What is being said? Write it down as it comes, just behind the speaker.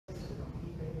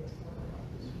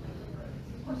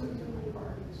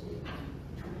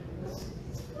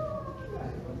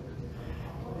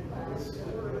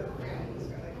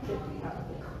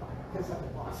Because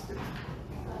I lost it.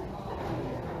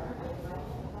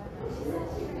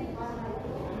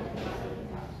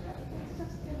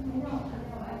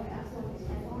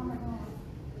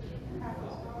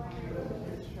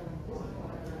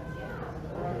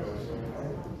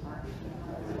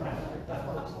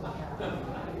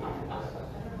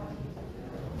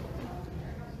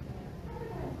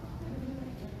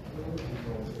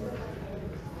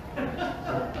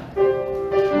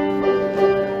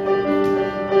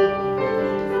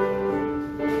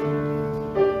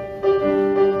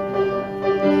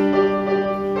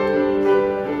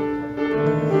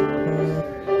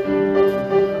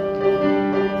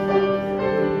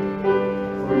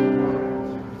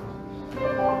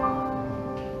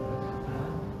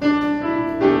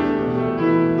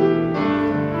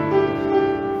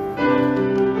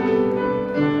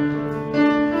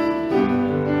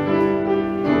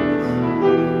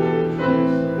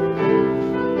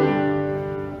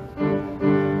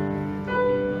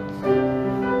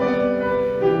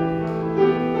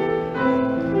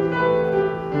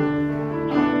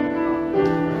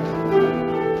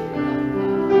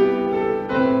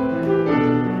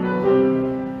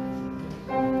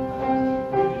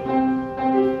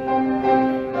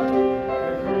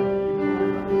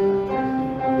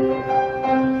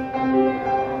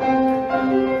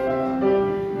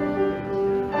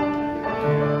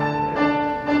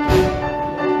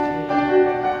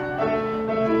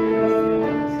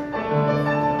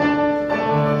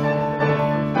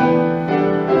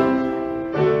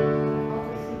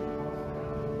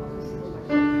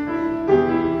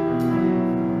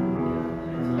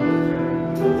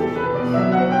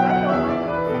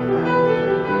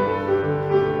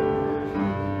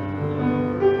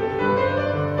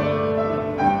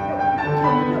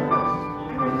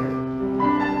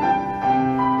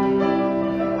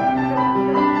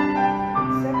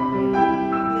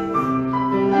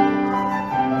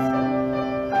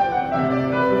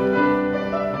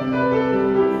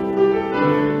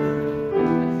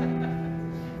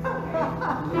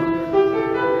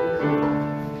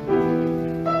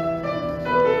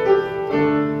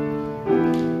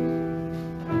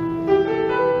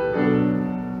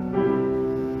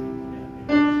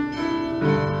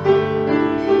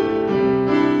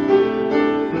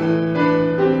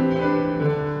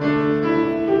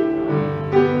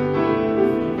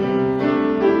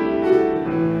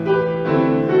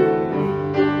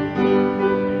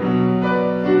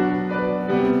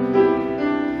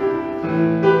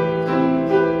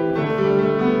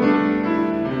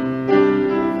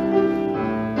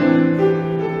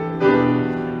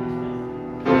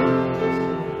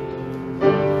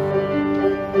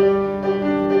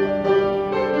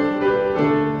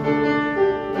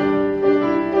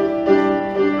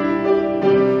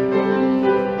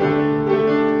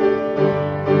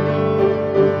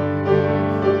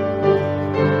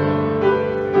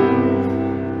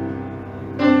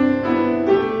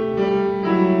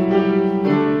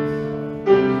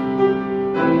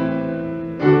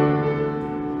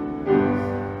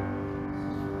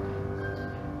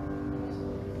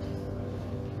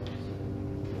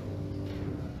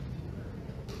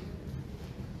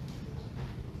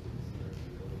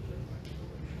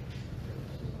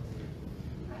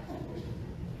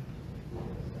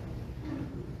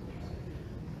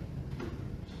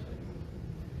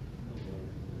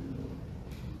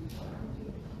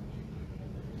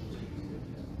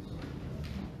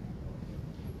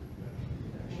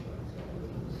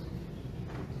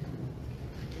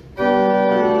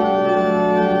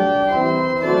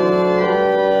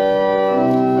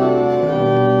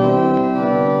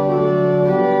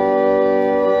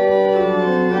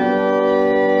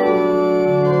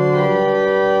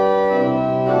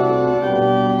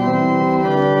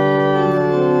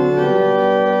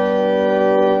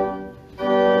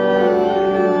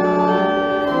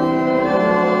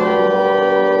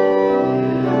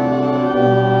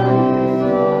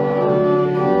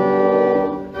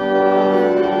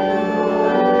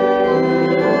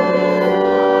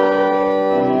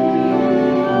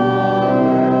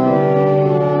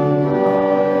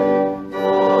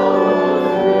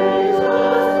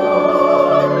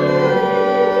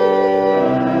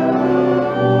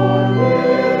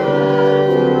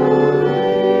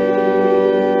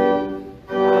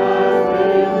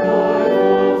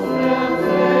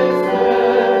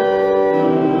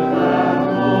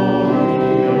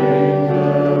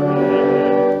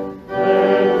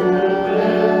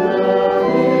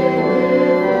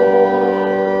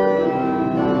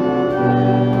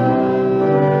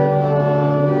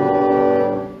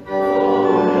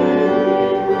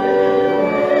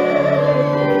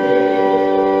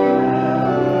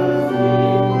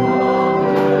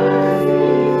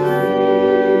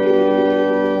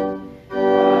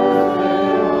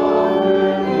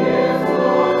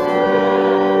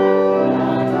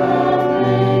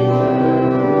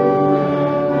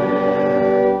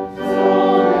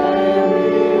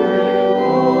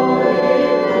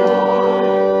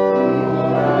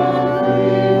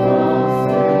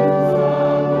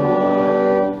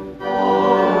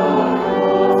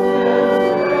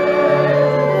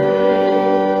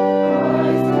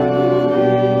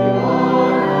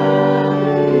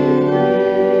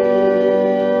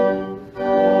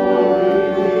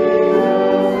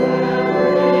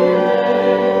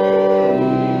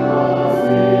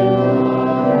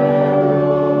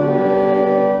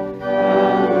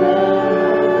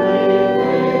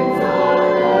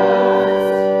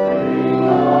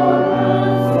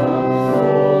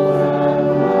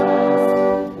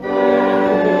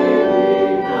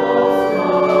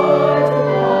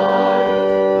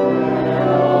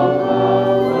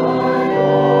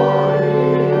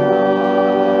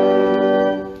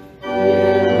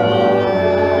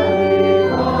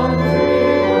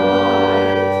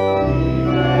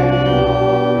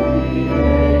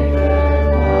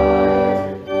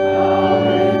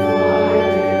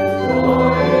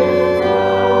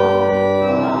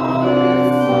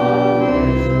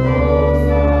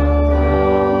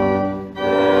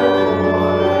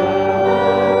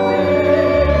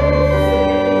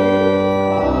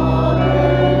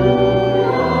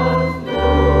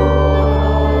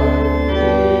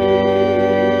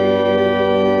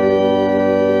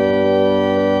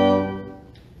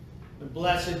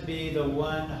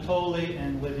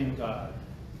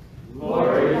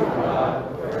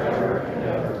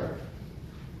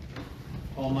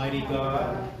 Almighty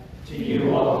God, to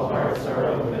you all hearts are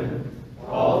open,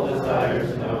 all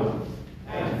desires known,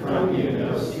 and from you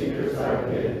no secrets are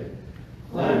hid.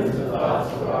 Cleanse the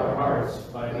thoughts of our hearts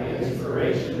by the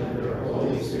inspiration of your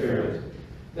Holy Spirit,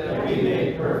 that we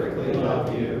may perfectly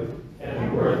love you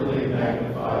and worthily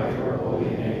magnify your holy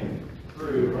name,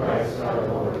 through Christ our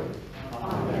Lord.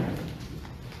 Amen.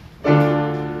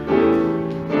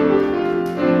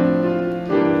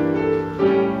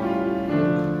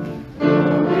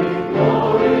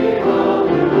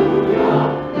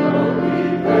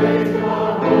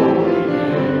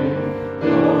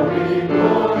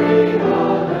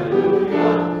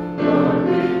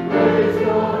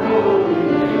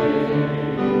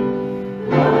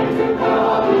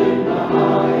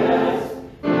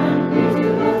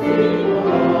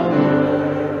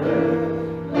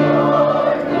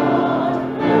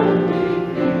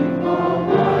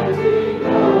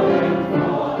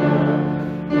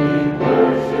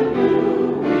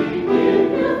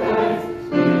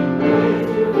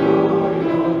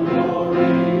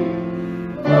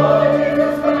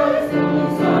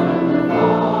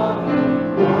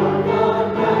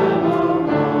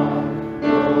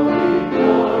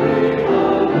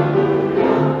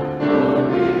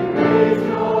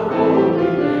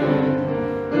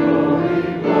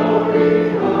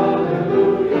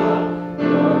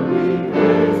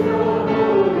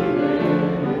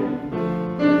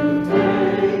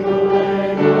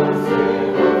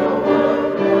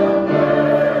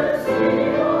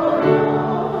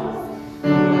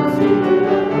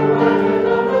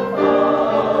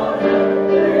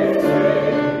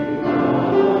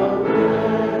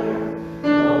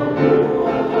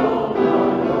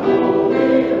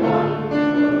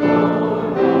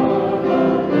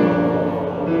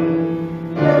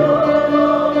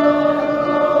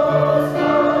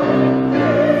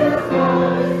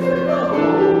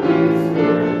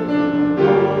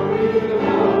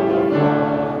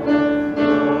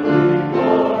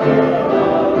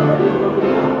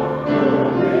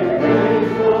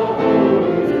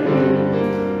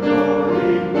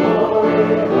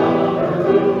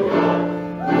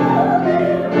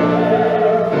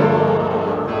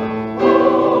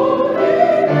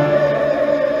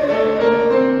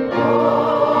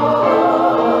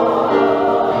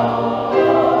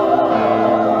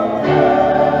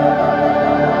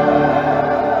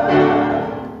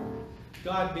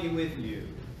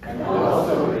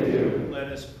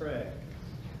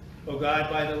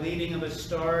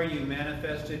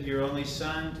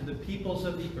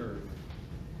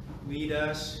 Lead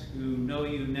us who know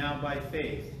you now by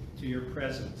faith to your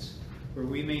presence, where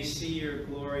we may see your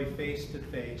glory face to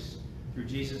face, through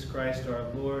Jesus Christ our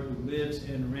Lord, who lives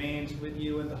and reigns with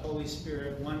you and the Holy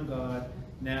Spirit, one God,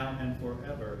 now and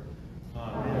forever.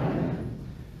 Amen.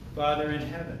 Father in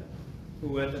heaven,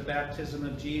 who at the baptism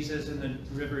of Jesus in the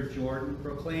river Jordan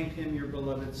proclaimed him your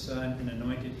beloved Son and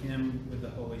anointed him with the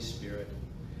Holy Spirit,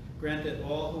 grant that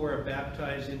all who are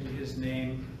baptized into his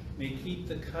name may keep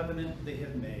the covenant they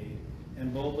have made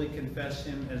and boldly confess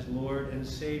him as Lord and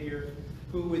Savior,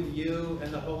 who with you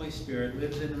and the Holy Spirit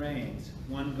lives and reigns,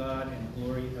 one God in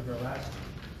glory everlasting.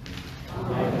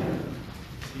 Amen.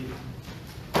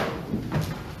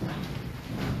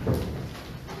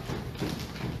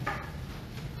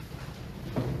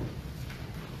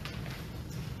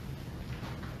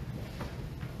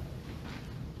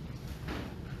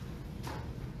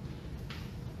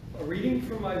 A reading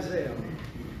from Isaiah.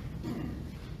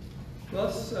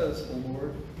 Thus says the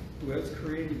Lord, who has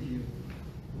created you,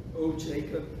 O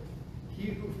Jacob, he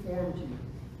who formed you,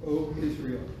 O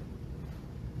Israel.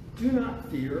 Do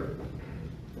not fear,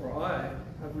 for I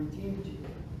have redeemed you.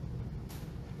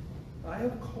 I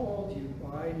have called you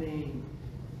by name.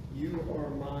 You are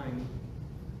mine.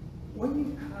 When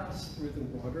you pass through the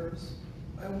waters,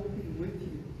 I will be with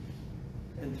you,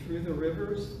 and through the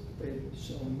rivers, they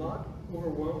shall not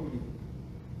overwhelm you.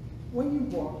 When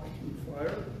you walk through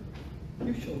fire,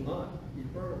 you shall not be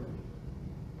burned,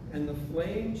 and the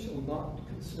flame shall not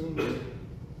consume you.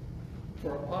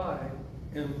 For I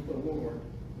am the Lord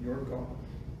your God,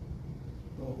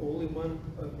 the Holy One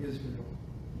of Israel,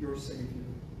 your Savior.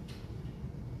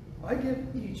 I give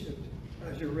Egypt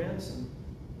as your ransom,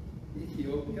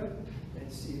 Ethiopia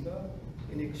and Seba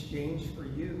in exchange for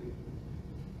you.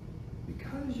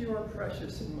 Because you are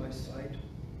precious in my sight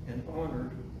and honored,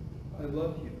 I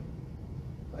love you.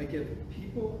 I give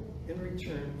people in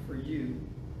return for you,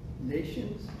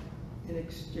 nations in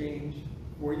exchange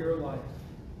for your life.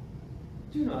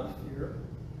 Do not fear,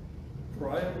 for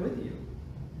I am with you.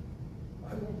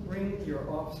 I will bring your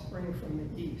offspring from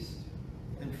the east,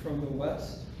 and from the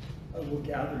west I will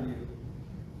gather you.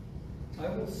 I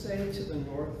will say to the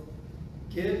north,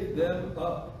 give them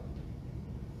up,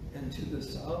 and to the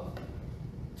south,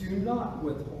 do not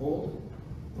withhold.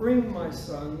 Bring my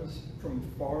sons from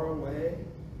far away,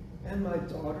 and my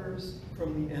daughters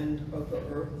from the end of the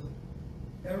earth.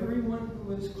 Everyone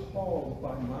who is called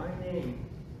by my name,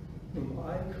 whom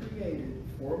I created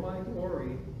for my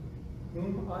glory,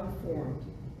 whom I formed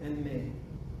and made.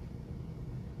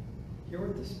 Hear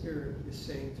what the Spirit is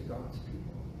saying to God's people.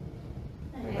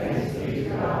 Thanks be to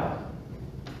God.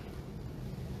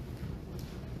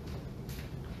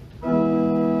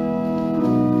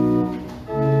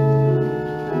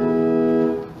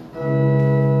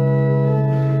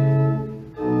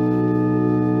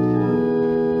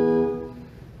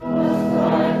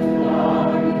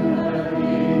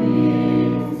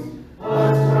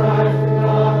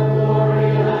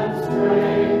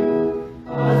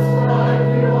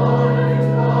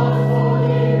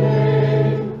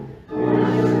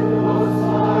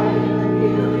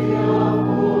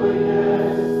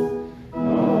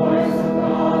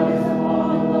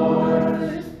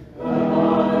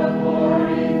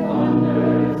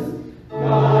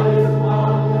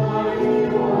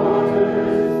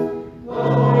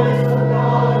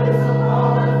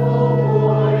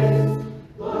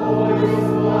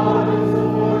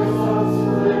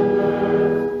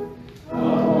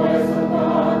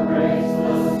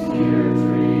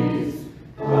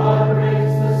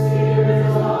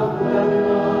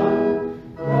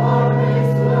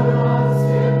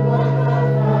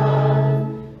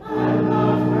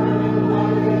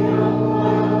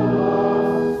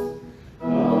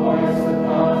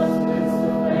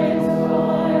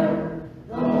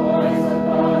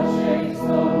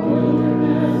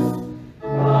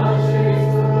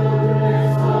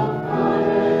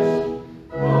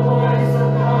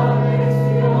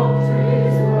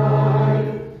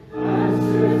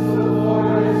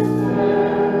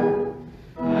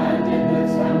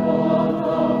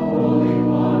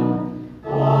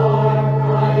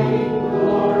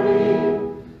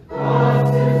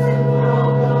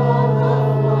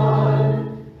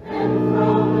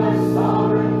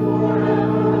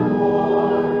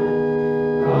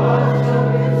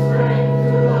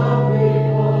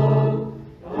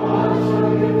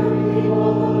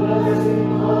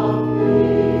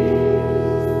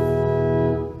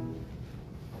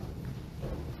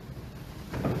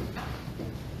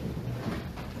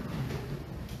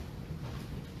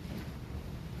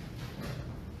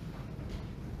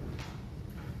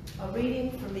 A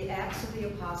reading from the Acts of the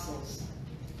Apostles.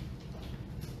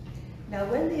 Now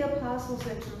when the apostles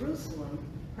at Jerusalem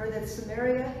heard that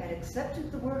Samaria had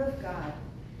accepted the word of God,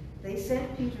 they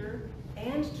sent Peter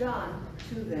and John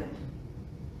to them.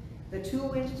 The two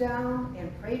went down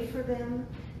and prayed for them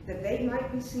that they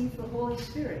might receive the Holy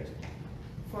Spirit.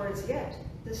 For as yet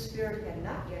the Spirit had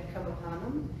not yet come upon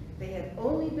them. They had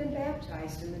only been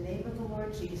baptized in the name of the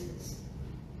Lord Jesus.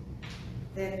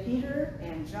 Then Peter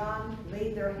and John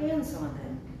laid their hands on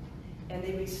them, and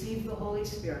they received the Holy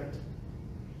Spirit.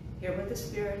 Hear what the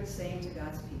Spirit is saying to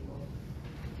God's people.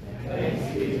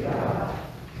 Thanks be to God.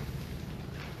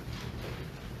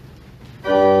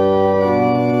 Thank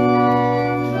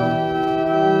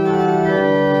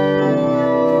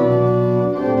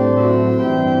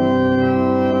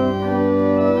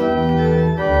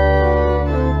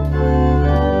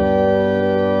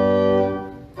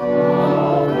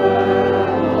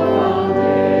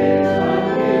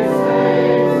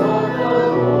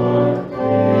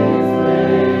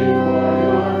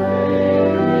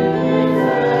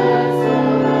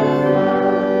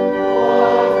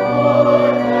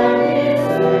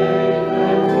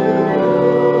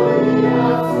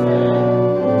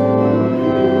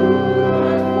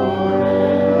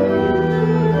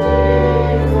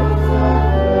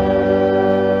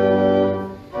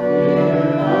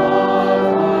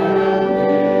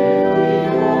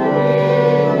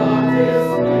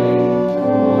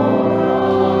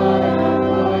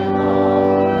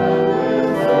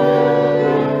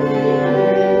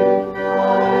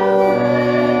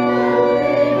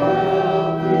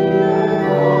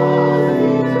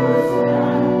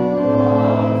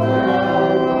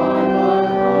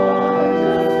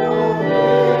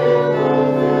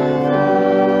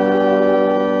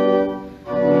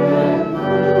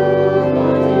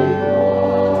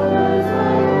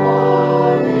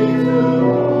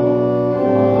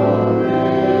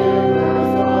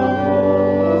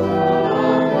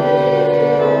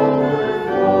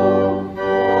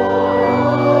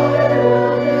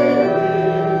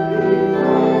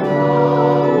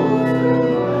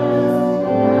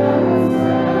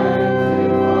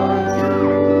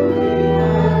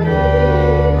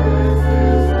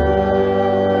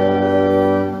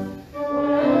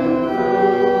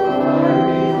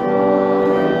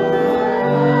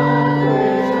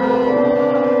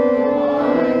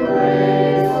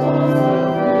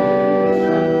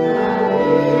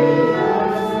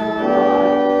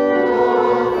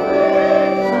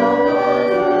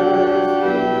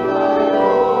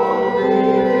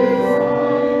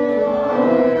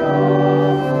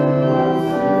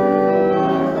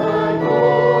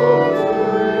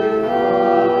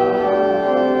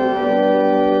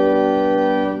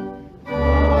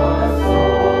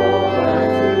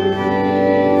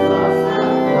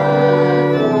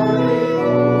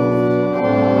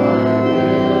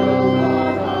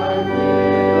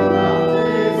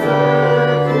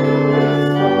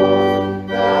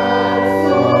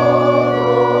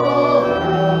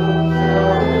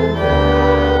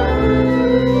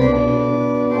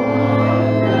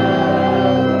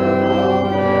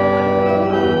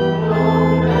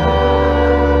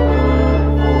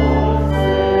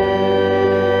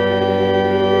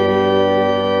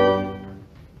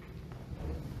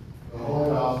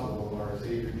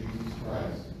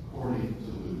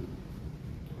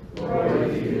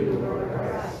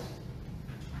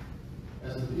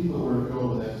But the people were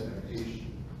filled with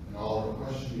expectation, and all were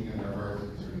questioning in their hearts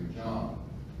concerning John,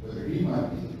 whether he might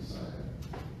be the Messiah.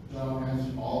 John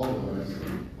answered all of them and said,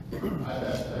 I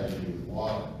baptize you with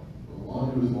water, but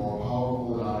one who is more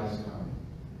powerful than I is coming.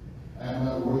 I am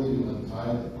not worthy to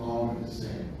untie the thong of his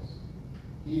sandals.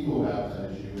 He will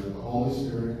baptize you with the Holy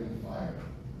Spirit and fire.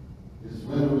 His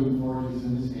winnowing fork is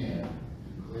in his hand,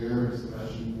 to clear his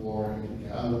threshing floor and to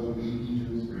gather the wheat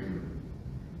into his granary.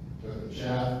 But the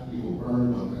chaff he will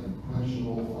burn with an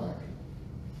unquenchable fire.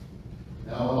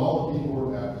 Now when all the people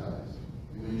were baptized,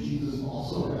 and when Jesus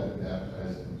also had been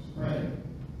baptized and was praying,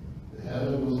 the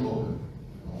heaven was opened,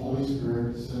 and the Holy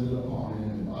Spirit descended upon him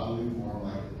in bodily form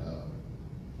like a dove.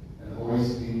 And a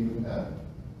voice came from heaven,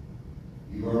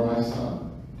 You are my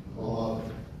Son, the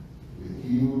beloved. With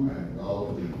you I am well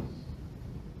pleased.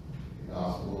 The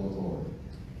Gospel of the Lord.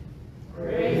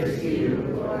 Praise to you,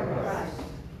 Lord Christ.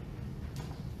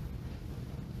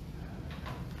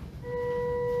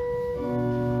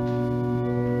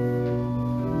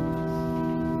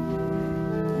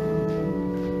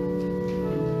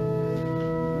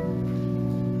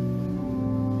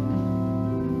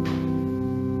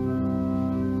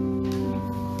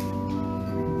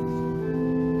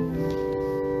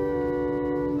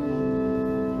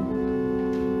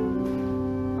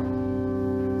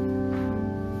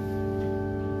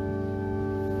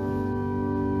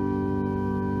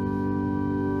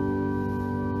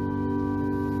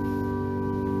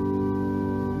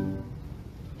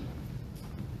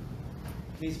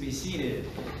 Please be seated.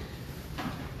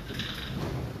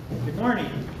 Good morning.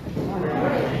 Good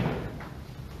morning.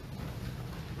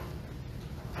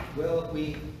 Well,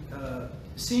 we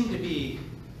seem to be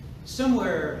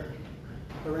somewhere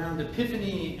around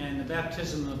Epiphany and the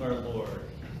baptism of our Lord.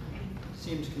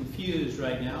 Seems confused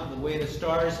right now. The way the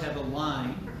stars have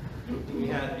aligned. We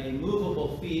had a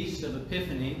movable feast of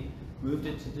Epiphany, moved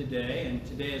it to today, and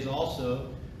today is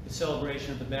also the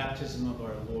celebration of the baptism of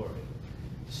our Lord.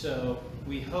 So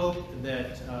we hope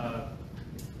that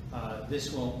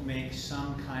this will make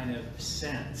some kind of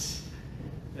sense,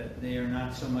 that they are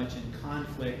not so much in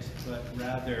conflict, but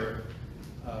rather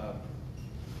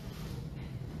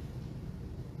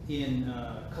in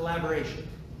collaboration.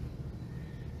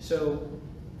 So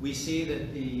we see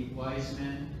that the wise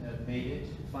men have made it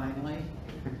finally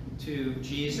to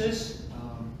Jesus.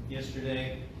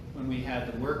 Yesterday, when we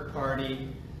had the work party,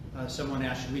 someone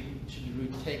asked, should we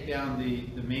take down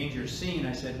the manger scene?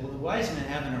 I said, well, the wise men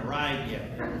haven't arrived yet.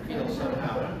 It feels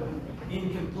somehow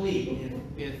incomplete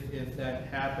if that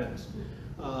happens.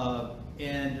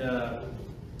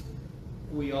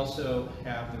 We also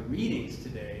have the readings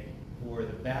today for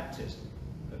the baptism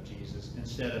of Jesus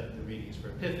instead of the readings for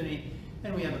Epiphany.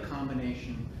 And we have a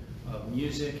combination of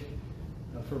music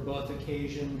for both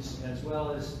occasions, as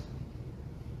well as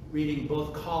reading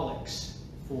both collects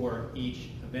for each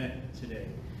event today.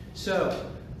 So,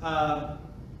 I'm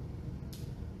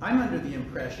under the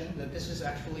impression that this is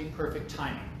actually perfect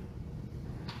timing,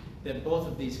 that both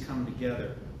of these come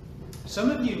together. Some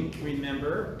of you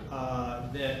remember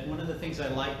that one of the things I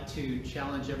like to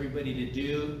challenge everybody to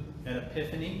do at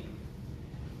Epiphany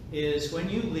is when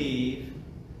you leave,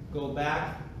 go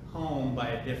back home by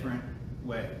a different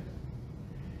way.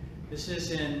 This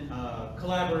is in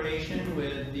collaboration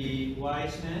with the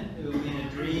wise men who, in a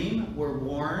dream, were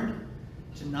warned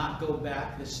to not go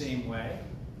back the same way.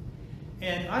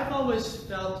 And I've always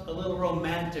felt a little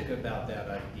romantic about that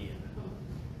idea,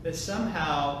 that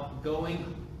somehow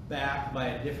going back by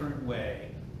a different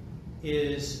way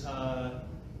is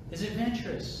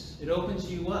adventurous. It opens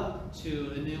you up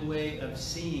to a new way of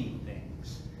seeing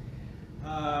things.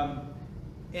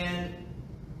 And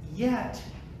yet,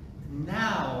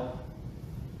 now,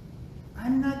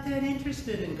 I'm not that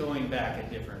interested in going back a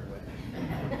different way.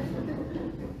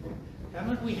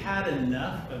 Haven't we had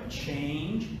enough of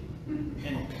change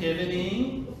and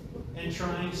pivoting and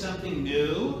trying something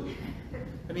new?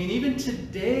 I mean, even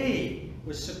today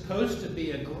was supposed to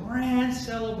be a grand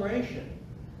celebration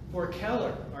for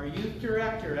Keller, our youth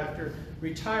director, after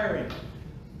retiring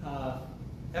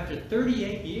after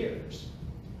 38 years.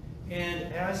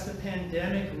 And as the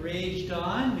pandemic raged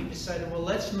on, we decided, well,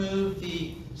 let's move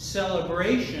the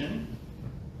celebration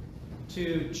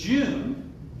to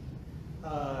June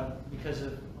because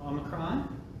of Omicron,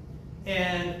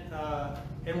 and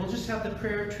we'll just have the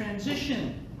prayer of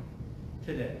transition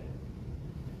today.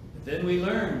 But then we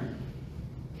learned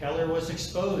Keller was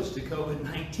exposed to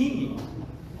COVID-19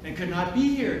 and could not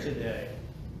be here today.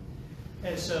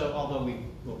 And so, although we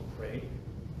will pray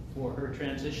for her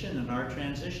transition and our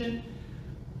transition,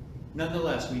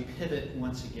 nonetheless, we pivot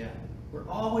once again. We're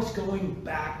always going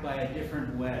back by a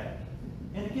different way.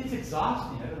 And it gets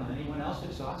exhausting. I don't know, anyone else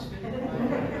exhausted?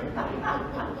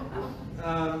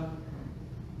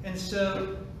 And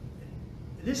so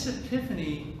this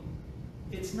epiphany,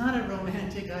 it's not a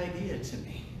romantic idea to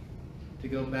me to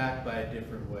go back by a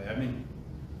different way. I mean,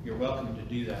 you're welcome to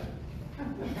do that.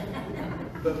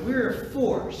 But we're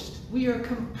forced, we are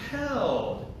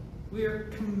compelled, we are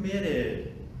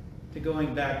committed to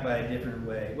going back by a different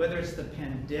way. Whether it's the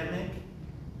pandemic,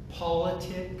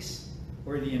 politics,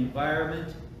 or the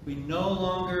environment, we no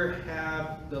longer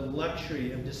have the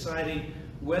luxury of deciding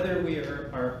whether we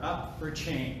are up for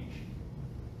change,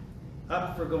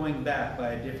 up for going back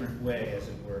by a different way, as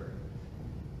it were.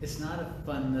 It's not a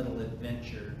fun little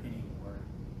adventure anymore.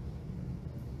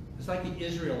 It's like the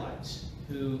Israelites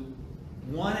who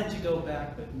wanted to go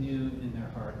back but knew in their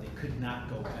heart they could not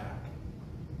go back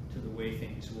to the way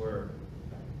things were.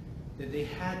 That they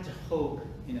had to hope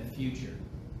in a future.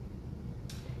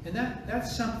 And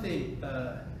that's something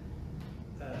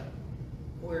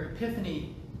where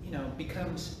Epiphany,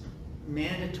 becomes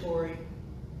mandatory.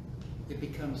 It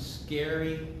becomes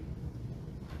scary.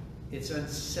 It's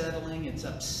unsettling. It's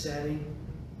upsetting.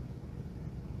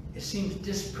 It seems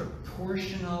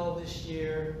disproportional this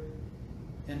year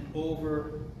and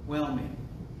overwhelming.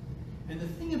 And the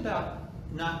thing about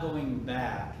not going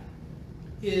back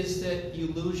is that you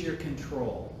lose your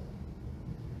control.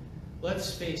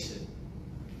 Let's face it,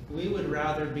 we would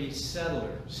rather be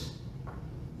settlers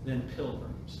than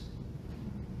pilgrims.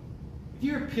 If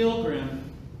you're a pilgrim,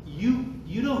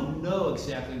 you don't know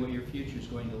exactly what your future is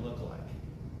going to look like.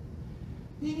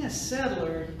 Being a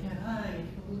settler,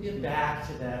 we'll get back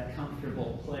to that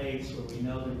comfortable place where we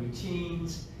know the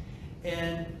routines,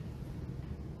 and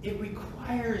it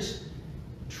requires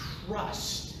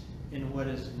trust in what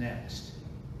is next.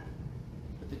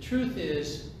 But the truth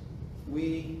is,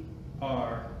 we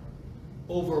are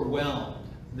overwhelmed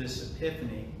this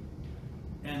epiphany,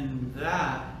 and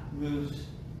that moves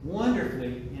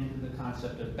wonderfully into the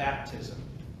concept of baptism.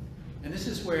 And this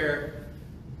is where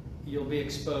you'll be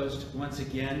exposed once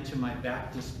again to my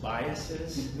Baptist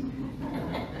biases.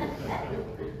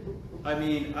 I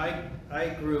mean, I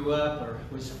grew up or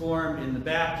was formed in the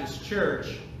Baptist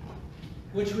church,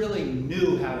 which really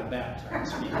knew how to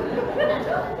baptize people.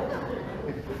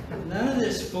 None of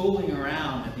this fooling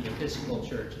around that the Episcopal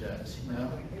Church does,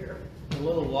 A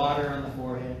little water on the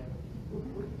forehead.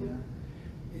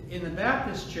 In the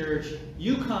Baptist Church,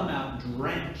 you come out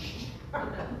drenched.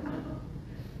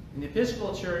 In the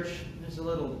Episcopal Church, there's a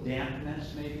little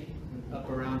dampness maybe up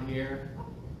around here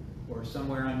or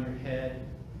somewhere on your head.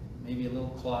 Maybe a little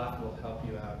cloth will help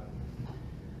you out.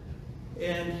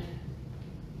 And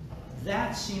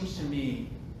that seems to me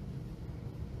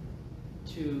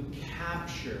to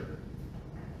capture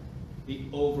the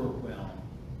overwhelm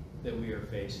that we are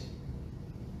facing.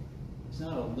 It's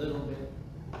not a little bit,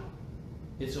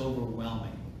 it's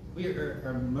overwhelming. We are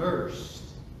immersed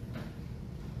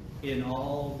in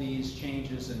all these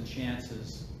changes and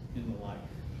chances in life,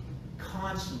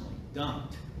 constantly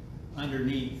dumped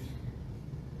underneath.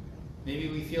 Maybe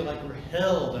we feel like we're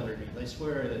held underneath. I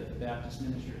swear that the Baptist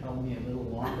minister held me a little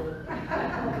longer. I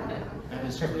have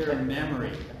this clear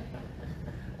memory.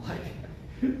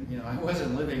 I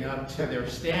wasn't living up to their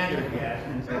standard yet.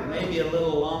 And so maybe a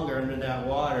little longer under that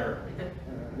water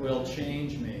will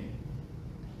change me.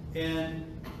 And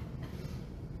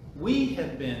we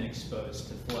have been exposed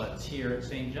to floods here at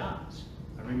St. John's.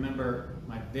 I remember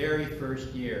my very first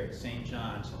year at St.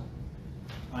 John's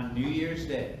on New Year's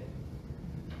Day.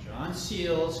 John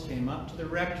Seals came up to the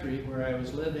rectory where I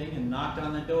was living and knocked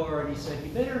on the door, and he said,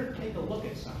 "You better take a look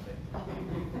at something."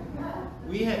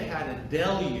 We had had a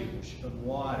deluge of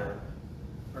water.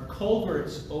 Our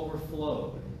culverts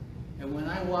overflowed. And when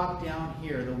I walked down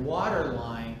here, the water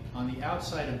line on the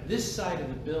outside of this side of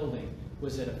the building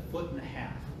was at 1.5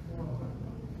 feet.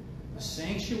 The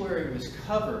sanctuary was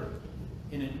covered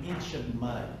in 1 inch of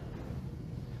mud.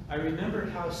 I remember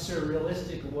how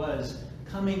surrealistic it was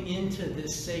coming into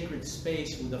this sacred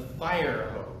space with a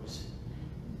fire hose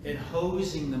and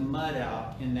hosing the mud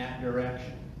out in that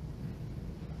direction.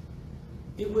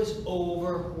 It was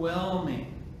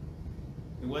overwhelming.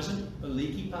 It wasn't a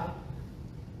leaky pipe.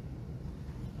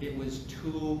 It was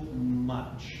too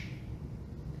much.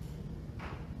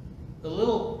 A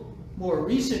little more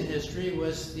recent history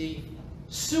was the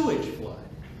sewage flood,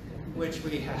 which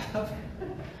we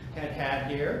had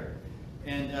here.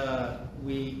 And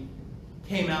we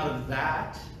came out of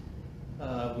that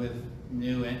with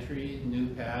new entry, new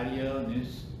patio, new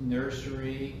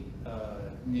nursery,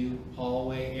 new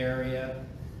hallway area,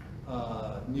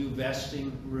 new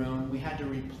vesting room. We had to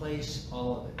replace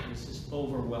all of it. It was just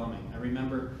overwhelming. I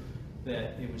remember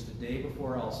that it was the day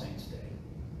before All Saints Day.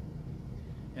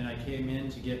 And I came in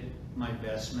to get my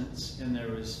vestments, and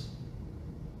there was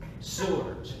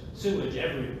sewage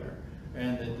everywhere,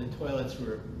 and the toilets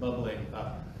were bubbling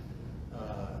up.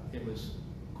 It was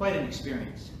quite an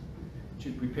experience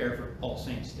to prepare for All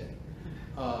Saints Day.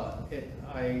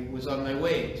 I was on my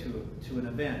way to an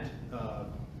event,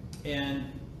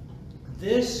 and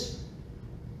this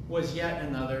was yet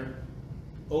another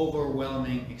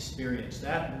overwhelming experience.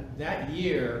 That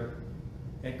year,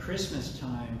 at Christmas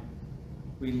time,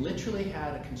 we literally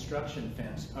had a construction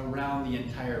fence around the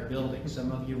entire building.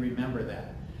 Some of you remember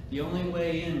that. The only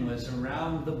way in was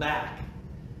around the back.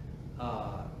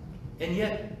 And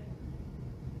yet,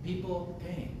 people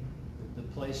came. The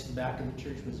place, the back of the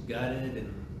church was gutted,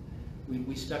 and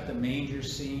we stuck the manger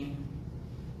scene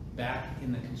back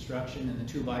in the construction in the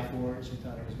 2x4s. We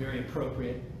thought it was very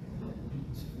appropriate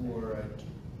for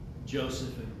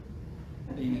Joseph and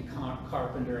being a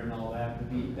carpenter and all that, to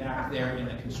be back there in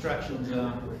the construction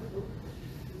zone.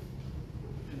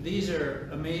 These are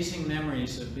amazing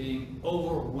memories of being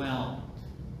overwhelmed.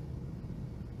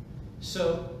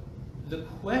 So the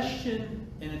question,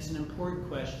 and it's an important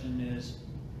question, is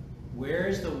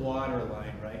where's the water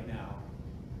line right now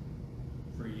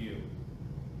for you?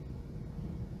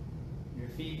 Your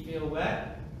feet feel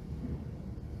wet?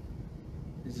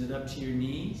 Is it up to your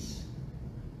knees?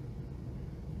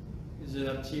 Is it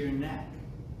up to your neck?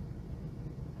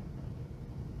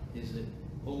 Is it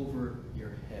over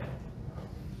your head?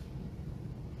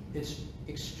 It's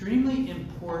extremely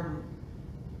important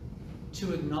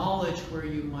to acknowledge where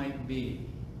you might be.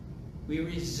 We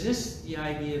resist the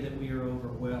idea that we are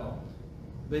overwhelmed,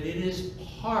 but it is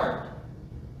part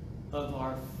of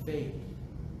our faith.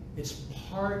 It's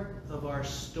part of our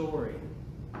story.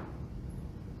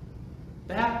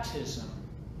 Baptism,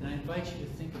 and I invite you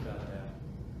to think about that.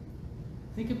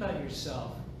 Think about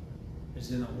yourself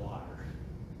as in the water,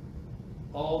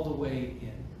 all the way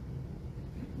in,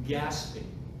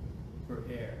 gasping for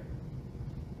air,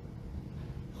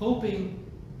 hoping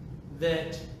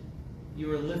that you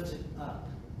are lifted up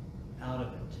out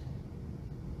of it.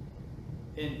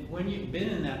 And when you've been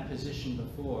in that position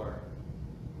before,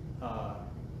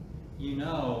 you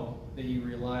know that you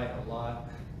rely a lot,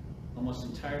 almost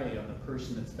entirely, on the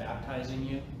person that's baptizing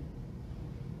you,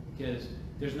 because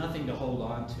there's nothing to hold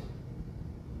on to.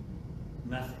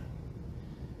 Nothing.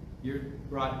 You're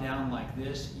brought down like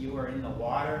this. You are in the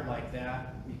water like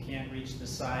that. You can't reach the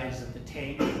sides of the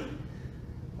tank,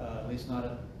 at least not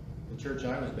at the church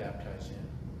I was baptized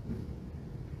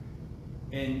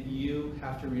in. And you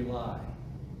have to rely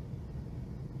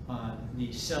on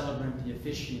the celebrant, the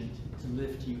officiant, to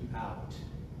lift you out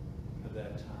of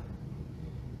that time.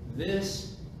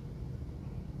 This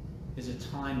is a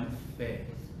time of faith.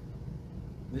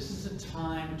 This is a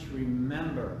time to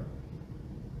remember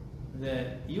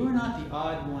that you are not the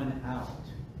odd one out.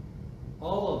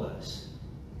 All of us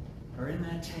are in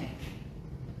that tank.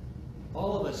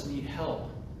 All of us need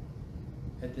help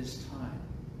at this time.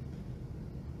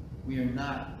 We are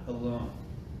not alone.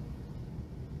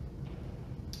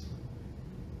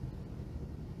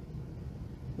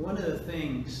 One of the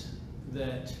things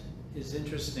that is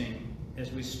interesting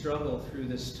as we struggle through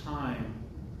this time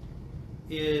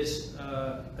is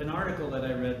an article that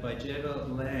I read by Jeva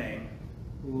Lang,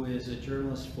 who is a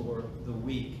journalist for The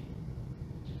Week.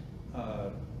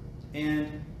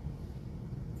 And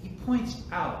he points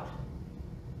out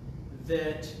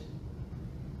that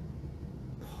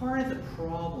part of the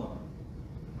problem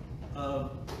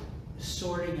of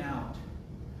sorting out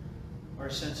our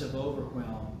sense of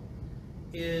overwhelm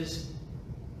is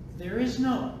there is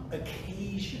no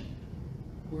occasion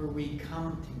where we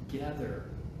come together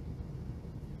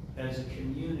as a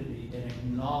community and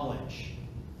acknowledge,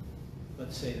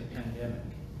 let's say, the pandemic.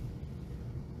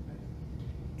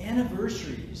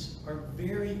 Anniversaries are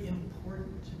very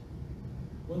important.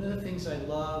 One of the things I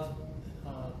love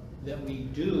that we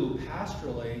do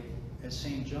pastorally at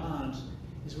St. John's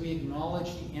is we acknowledge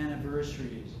the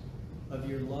anniversaries of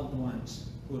your loved ones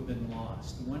who have been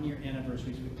lost. The one-year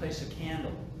anniversaries, we place a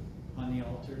candle on the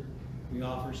altar. We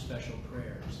offer special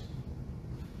prayers.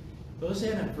 Those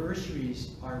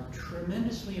anniversaries are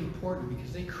tremendously important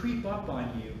because they creep up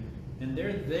on you, and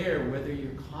they're there whether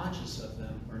you're conscious of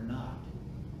them or not.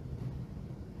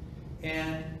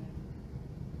 And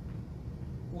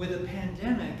with a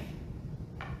pandemic,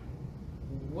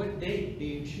 what date do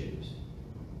you choose?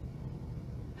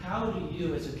 How do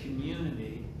you as a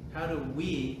community, how do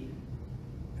we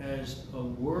as a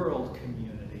world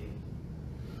community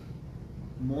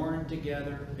mourn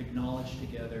together, acknowledge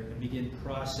together, and begin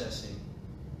processing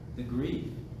the grief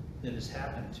that has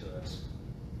happened to us?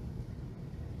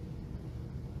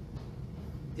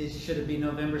 should it be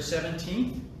November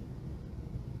 17th,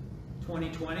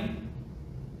 2020?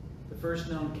 The first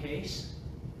known case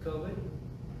of COVID?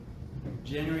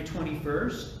 January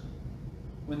 21st,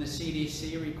 when the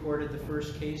CDC recorded the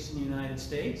first case in the United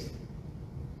States?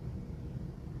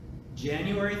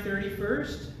 January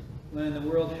 31st, when the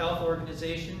World Health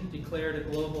Organization declared a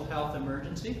global health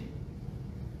emergency?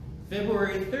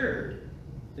 February 3rd,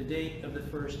 the date of the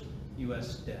first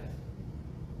U.S. death.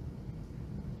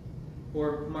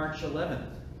 Or March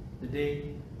 11th, the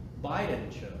date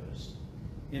Biden chose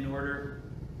in order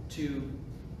to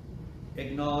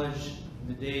acknowledge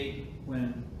the date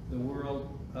when the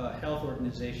World Health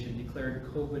Organization declared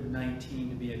COVID-19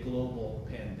 to be a global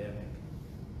pandemic.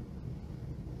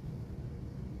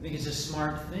 I think it's a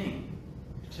smart thing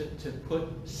to put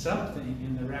something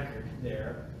in the record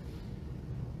there.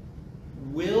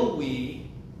 Will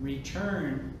we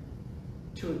return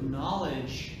to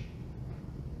acknowledge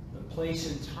a place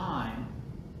and time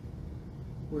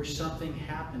where something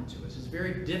happened to us? It's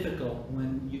very difficult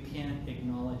when you can't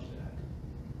acknowledge that.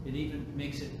 It even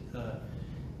makes it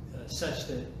such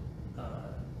that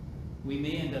we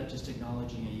may end up just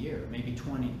acknowledging a year, maybe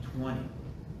 2020.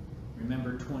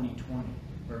 Remember 2020,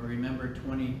 or remember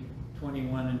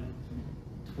 2021 and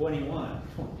 21,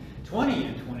 20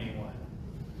 and 21,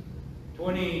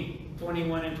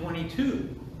 21 and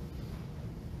 22.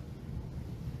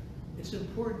 It's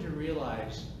important to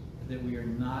realize that we are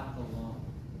not alone,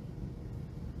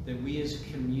 that we as a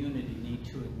community need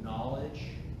to acknowledge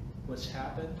what's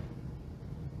happened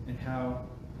and how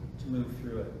to move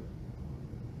through it.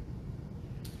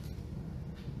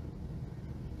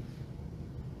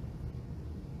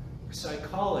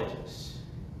 Psychologists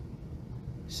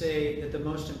say that the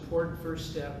most important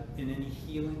first step in any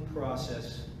healing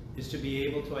process is to be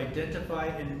able to identify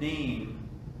and name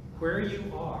where you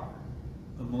are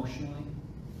emotionally,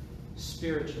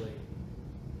 spiritually,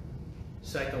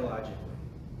 psychologically.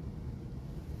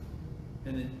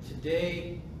 And that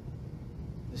today,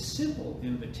 the simple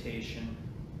invitation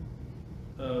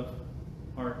of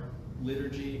our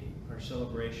liturgy, our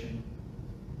celebration,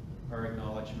 our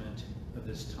acknowledgement of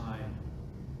this time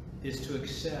is to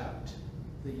accept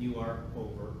that you are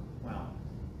overwhelmed.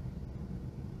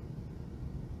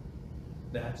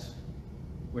 That's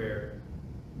where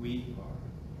we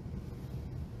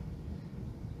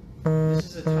are.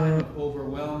 This is a time of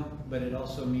overwhelm, but it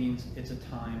also means it's a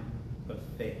time of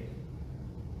faith.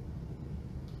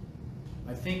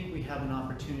 I think we have an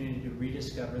opportunity to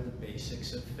rediscover the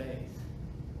basics of faith.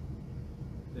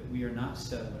 That we are not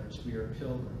settlers, we are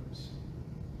pilgrims.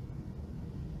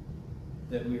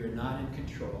 That we are not in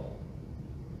control,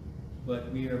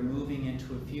 but we are moving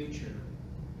into a future.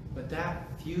 But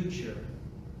that future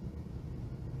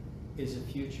is a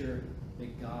future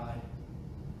that God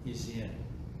is in.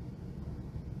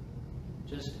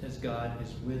 Just as God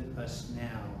is with us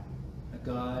now,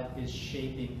 God is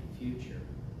shaping a future.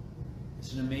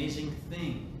 It's an amazing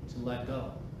thing to let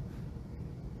go.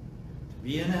 To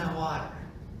be in that water,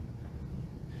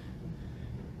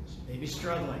 maybe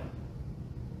struggling,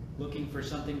 looking for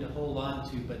something to hold on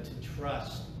to, but to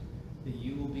trust that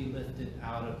you will be lifted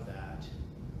out of that.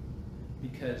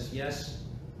 Because yes,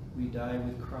 we die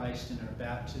with Christ in our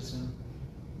baptism,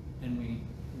 and we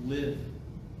live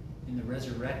in the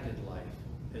resurrected life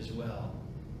as well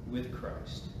with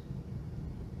Christ.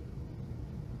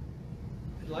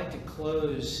 I'd like to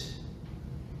close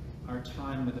our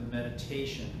time with a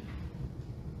meditation.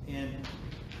 And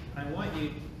I want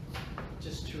you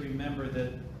just to remember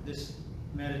that this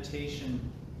meditation,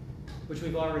 which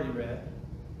we've already read,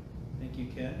 thank you,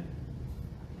 Ken,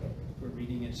 for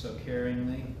reading it so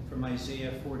caringly, from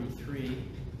Isaiah 43,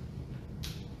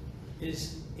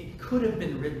 it could have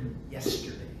been written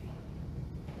yesterday.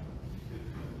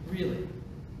 Really.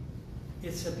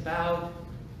 It's about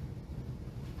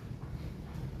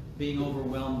being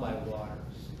overwhelmed by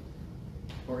waters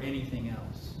or anything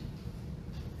else.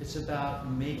 It's about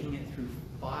making it through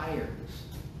fires.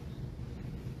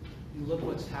 You look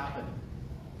what's happened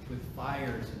with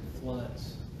fires and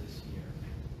floods this year.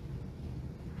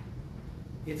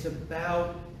 It's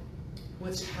about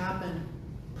what's happened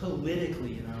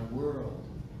politically in our world.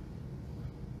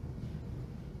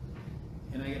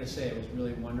 And I gotta say, it was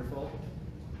really wonderful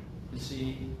to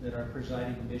see that our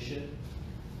presiding bishop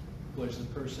was the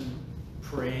person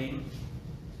praying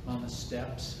on the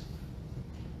steps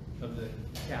of the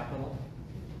Capitol,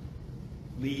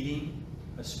 leading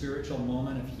a spiritual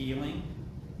moment of healing.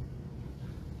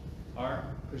 Our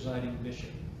presiding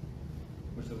bishop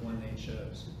was the one they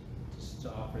chose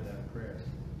to offer that prayer.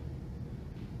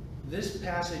 This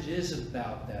passage is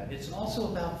about that. It's also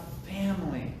about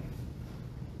family.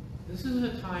 This is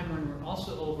a time when we're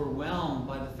also overwhelmed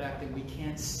by the fact that we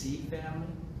can't see family,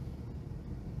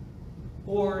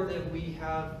 or that we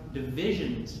have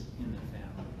divisions in the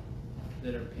family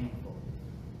that are painful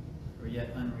or yet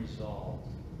unresolved.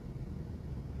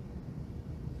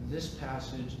 This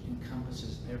passage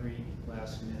encompasses every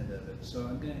last minute of it. So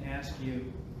I'm going to ask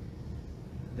you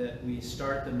that we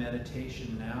start the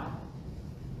meditation now,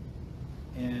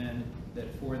 and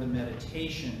that for the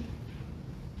meditation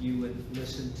you would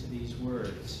listen to these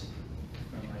words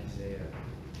from Isaiah.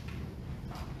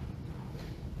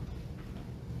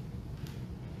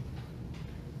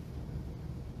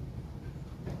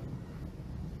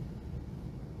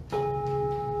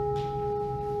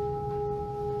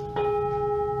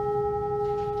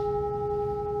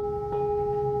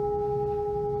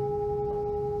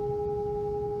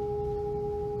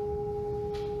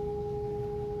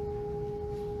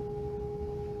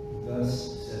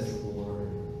 Thus says the Lord,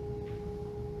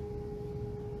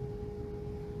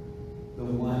 the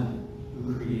one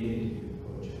who created you,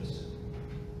 O Joseph,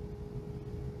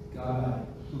 God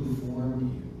who formed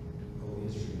you, O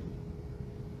Israel.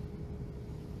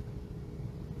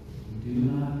 Do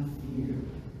not fear,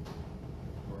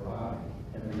 for I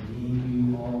have redeemed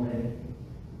you already.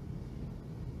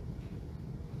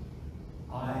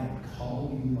 I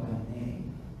call you by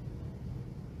name.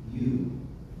 You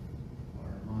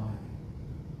are mine.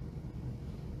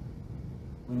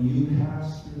 When you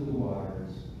pass through the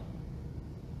waters,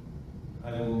 I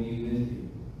will be with you.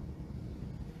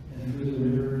 And through the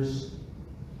rivers,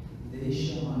 they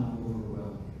shall not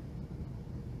overwhelm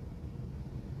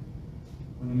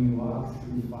you. When you walk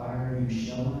through fire, you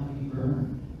shall not be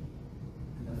burned,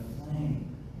 and the flame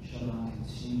shall not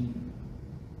consume you.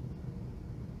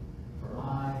 For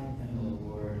I am the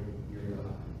Lord your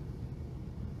God,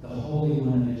 the Holy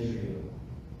One of Israel,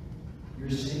 your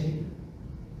Savior.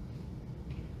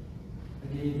 I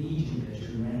gave Egypt as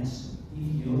your ransom,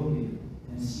 Ethiopia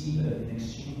and Seba in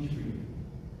exchange for you,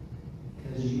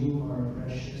 because you are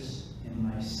precious in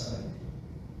my sight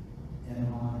and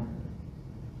honored,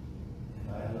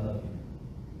 and I love you.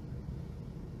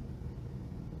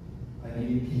 I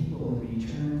gave people in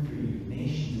return for you,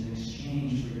 nations in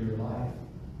exchange for your life.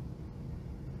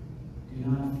 Do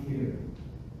not fear,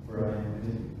 for I am with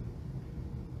you.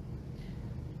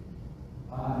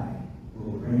 I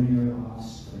will bring your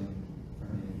offspring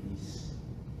from the east,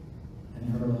 and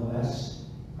from the west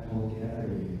I will gather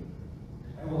you.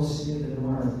 I will say to the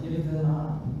north, give them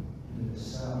up, and to the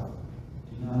south,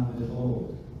 do not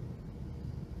withhold.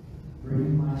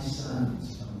 Bring my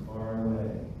sons from far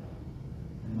away,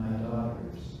 and my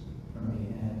daughters from the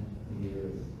end of the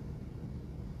earth.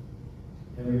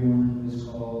 Everyone who is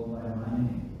called by my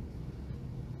name,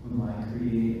 whom I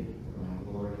created for my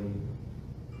glory,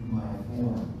 whom I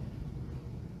formed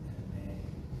and made.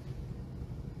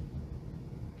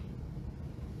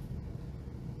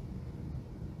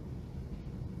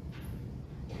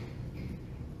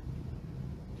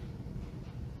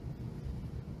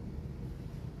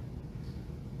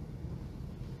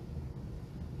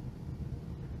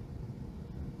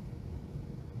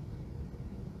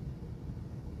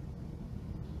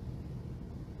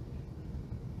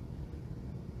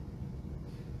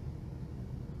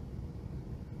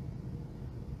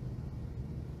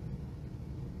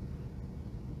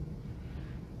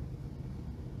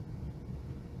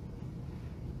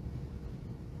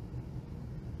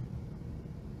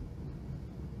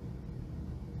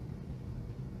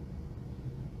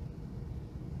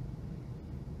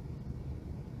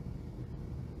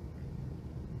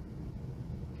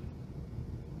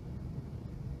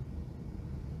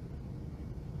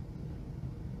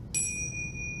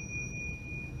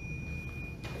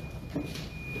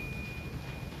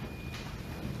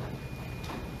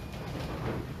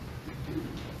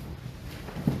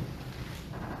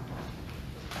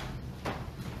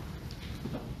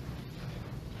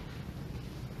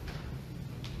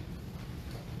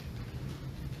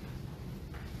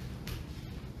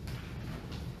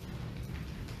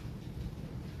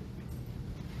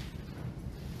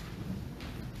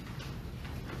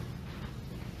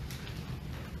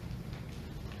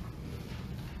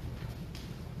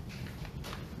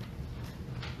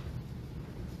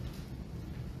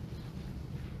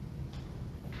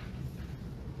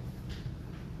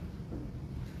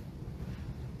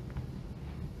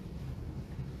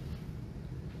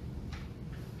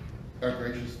 Our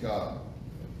gracious God,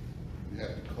 you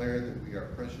have declared that we are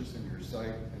precious in your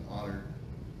sight and honored.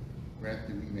 Grant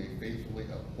that we may faithfully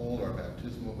uphold our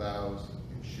baptismal vows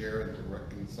and share in the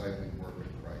reconciling work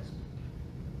of Christ.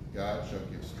 God shall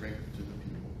give strength to the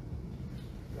people.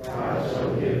 God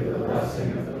shall give the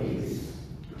blessing of peace.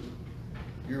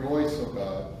 Your voice, O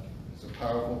God, is a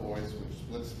powerful voice which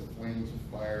splits the flames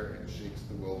of fire and shakes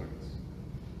the wilderness.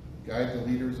 Guide the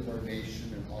leaders of our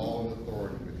nation in all in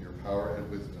authority with your power and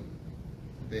wisdom,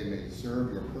 that they may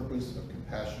serve your purpose of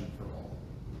compassion for all.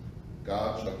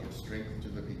 God shall give strength to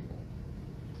the people.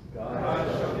 God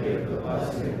shall give the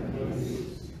blessing of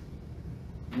peace.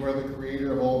 You are the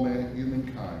creator of all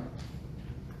humankind.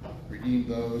 Redeem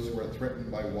those who are threatened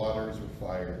by waters or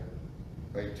fire,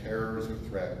 by terrors or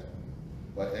threat,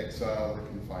 by exile or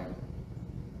confinement.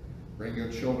 Bring your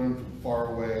children from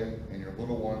far away and your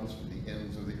little ones from the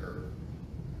ends of the earth.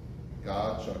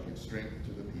 God shall give strength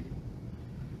to the people.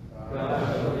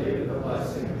 God shall give the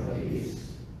blessing of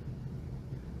peace.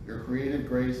 Your creative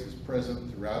grace is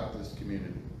present throughout this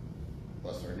community.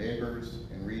 Bless our neighbors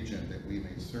and region that we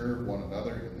may serve one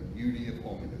another in the beauty of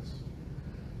holiness.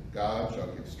 God shall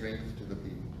give strength to the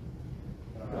people.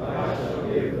 God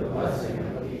shall give the blessing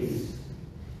of peace.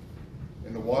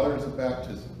 In the waters of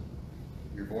baptism,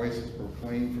 your voice is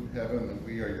proclaimed from heaven that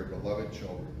we are your beloved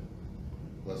children.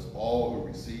 Bless all who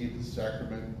receive the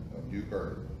sacrament of new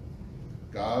birth.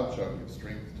 God shall give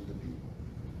strength to the people.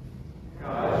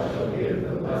 God shall give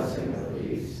the blessing of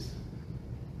peace.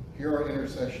 Hear our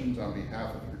intercessions on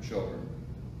behalf of your children,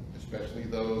 especially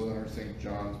those on our St.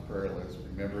 John's prayer list,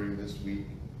 remembering this week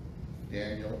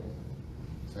Daniel,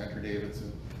 Sandra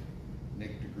Davidson,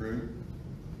 Nick DeGroot,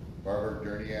 Barbara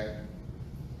Derniak,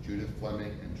 Judith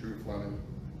Fleming and Drew Fleming,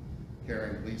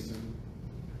 Karen Gleason,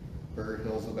 Bert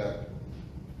Hilzebeck,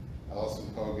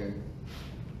 Allison Hogan,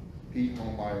 Pete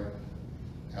Holmeyer,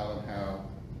 Alan Howe,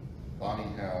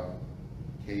 Bonnie Howe,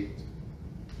 Kate,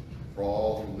 for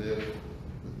all who live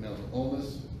with mental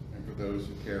illness and for those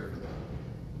who care for them,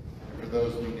 and for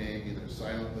those we name either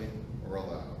silently or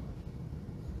aloud.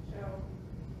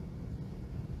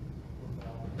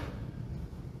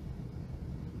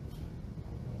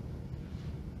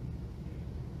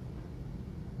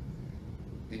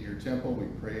 In your temple, we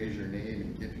praise your name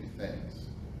and give you thanks,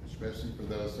 especially for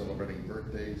those celebrating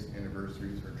birthdays,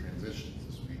 anniversaries, or transitions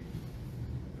this week,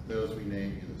 for those we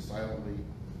name either silently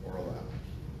or aloud.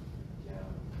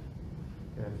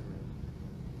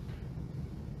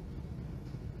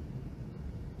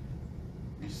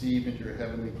 Receive into your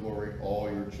heavenly glory all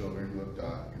your children who have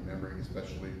died, remembering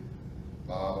especially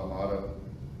Bob Amato,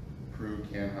 Prue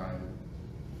Canheim,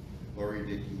 Lori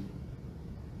Dickey,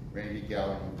 Randy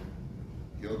Gallagher,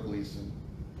 Gil Gleason,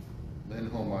 Lynn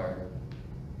Holmeyer,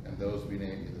 and those we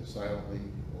name either silently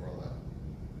or aloud.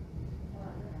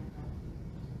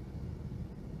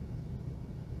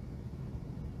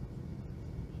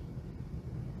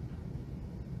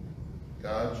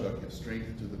 God shall give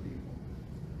strength to the people.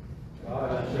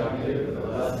 God shall give the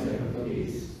blessing of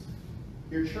peace.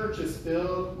 Your church is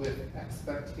filled with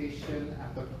expectation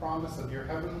at the promise of your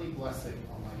heavenly blessing,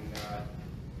 Almighty God.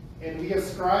 And we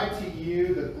ascribe to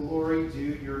you the glory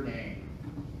due your name.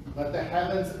 Let the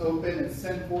heavens open and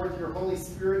send forth your Holy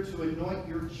Spirit to anoint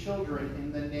your children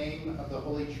in the name of the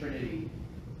Holy Trinity,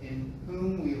 in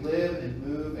whom we live and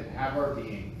move and have our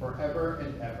being, forever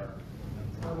and ever.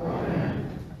 Amen.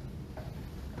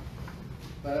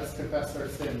 Let us confess our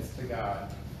sins to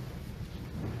God.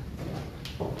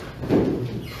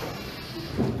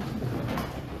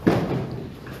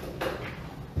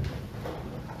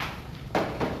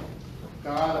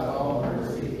 God of all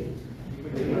mercy, we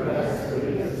confess that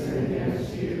we have sinned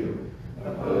against you,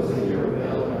 opposing your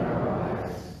will in our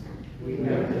lives. We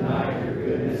have denied your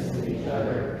goodness to each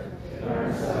other, in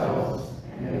ourselves,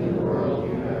 and in the world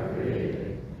you have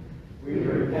created. We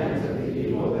repent of the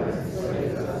evil that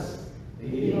enslaves us, the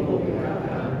evil we have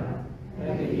done,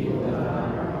 and the evil done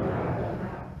on our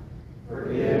behalf.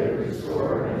 Forgive,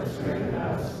 restore, and strengthen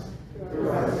us through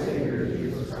our Savior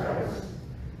Jesus Christ,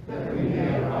 that we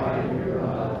may abide in your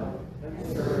love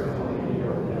and serve only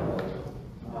your will.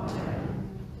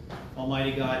 Amen.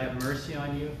 Almighty God, have mercy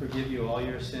on you, forgive you all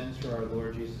your sins through our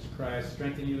Lord Jesus Christ,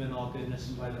 strengthen you in all goodness,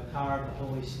 and by the power of the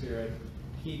Holy Spirit,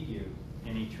 keep you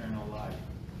in eternal life.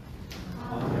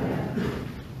 Amen.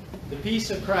 The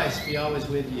peace of Christ be always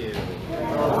with you.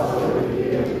 And also with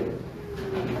you.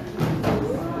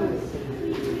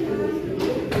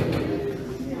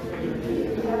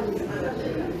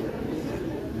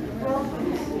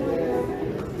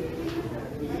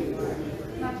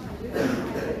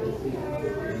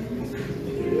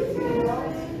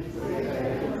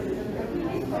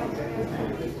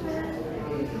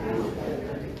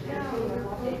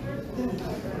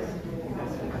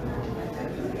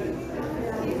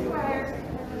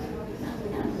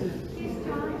 He's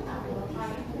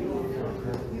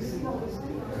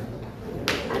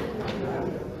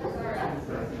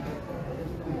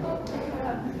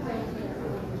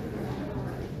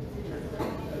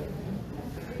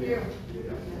Good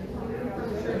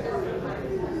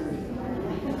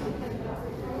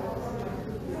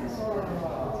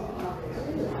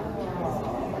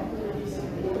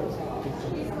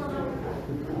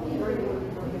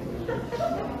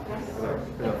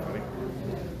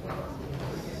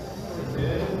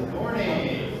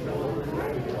morning.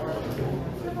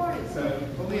 So,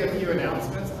 only a few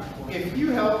announcements. If you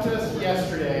helped us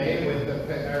yesterday with the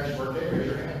parish workday, raise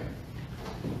your hand.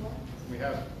 We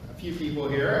have a few people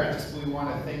here. We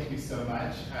want to thank you so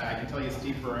much. I can tell you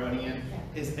Steve Baronian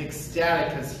is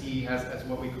ecstatic because he has, as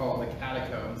what we call the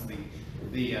catacombs,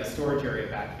 the storage area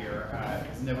back here.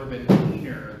 It's never been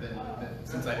cleaner than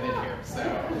since I've been here. So.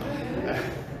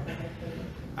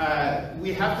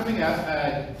 We have coming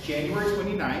up January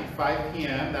 29th, 5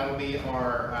 p.m. That'll be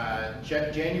our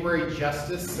January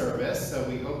Justice Service. So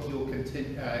we hope you'll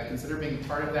consider being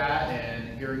part of that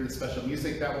and hearing the special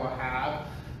music that we'll have,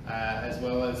 as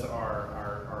well as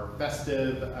our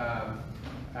festive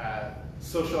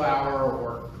social hour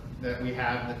or that we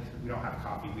have. We don't have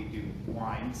coffee, we do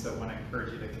wine, so I want to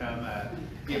encourage you to come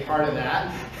be a part of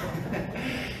that.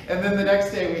 And then the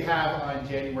next day we have on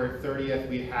January 30th,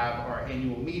 we have our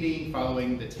annual meeting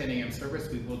following the 10 a.m. service.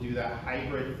 We will do that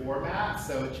hybrid format,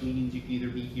 so which means you can either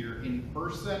be here in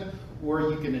person or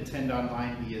you can attend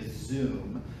online via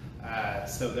Zoom.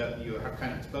 So that you have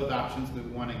kind of both options. We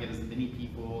want to get as many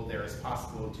people there as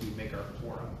possible to make our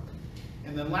quorum.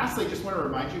 And then lastly, just want to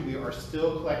remind you, we are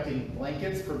still collecting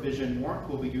blankets for Vision Warmth.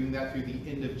 We'll be doing that through the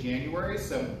end of January.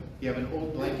 So if you have an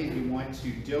old blanket you want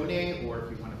to donate, or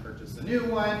if you want to purchase a new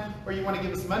one, or you want to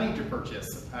give us money to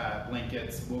purchase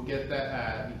blankets, we'll get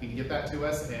that. You can get that to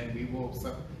us, and we will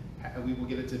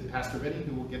get it to Pastor Benny,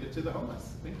 who will get it to the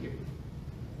homeless. Thank you.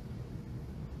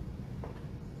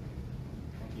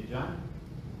 Thank you, John.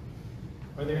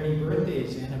 Are there any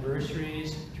birthdays,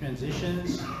 anniversaries,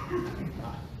 transitions?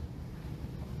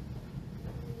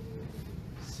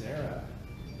 Sarah,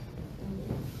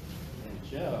 and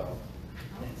Joe,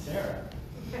 and Sarah.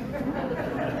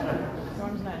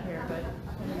 Storm's not here, but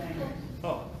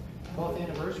Oh, both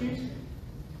anniversaries?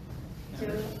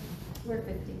 we're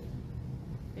 50.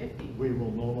 50. We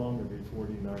will no longer be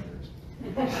 49ers.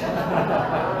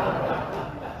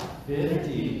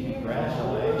 50,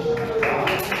 congratulations.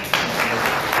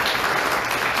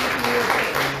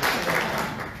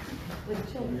 With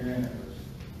children. Your anniversary.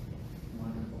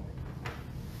 Wonderful.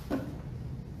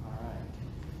 All right.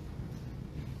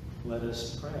 Let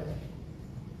us pray.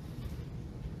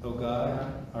 O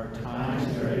God, our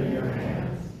times are in your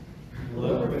hands.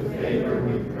 Look with favor,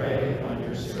 we pray, on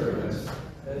your servants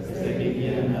as they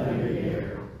begin another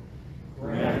year.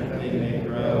 Grant that they may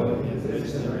grow in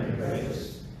wisdom and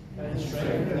grace, and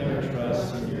strengthen their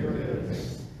trust in your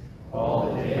goodness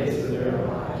all the days of their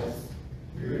lives.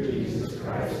 Through Jesus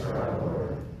Christ our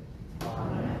Lord.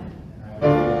 Amen.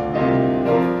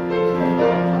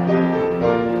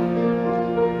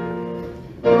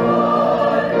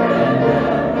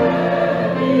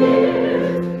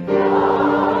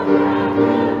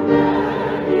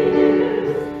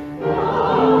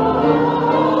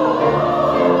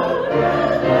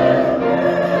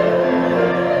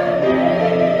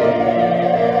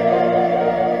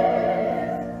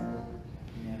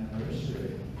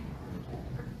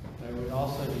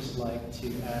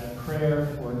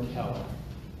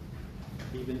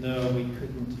 Even though we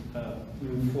couldn't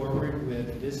move forward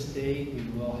with this date, we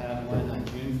will have one on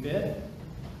June 5th,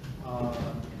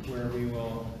 where we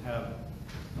will have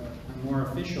a more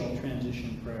official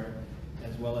transition prayer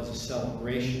as well as a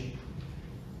celebration.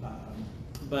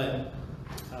 But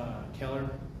Keller,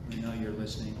 we know you're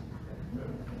listening.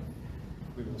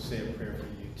 We will say a prayer for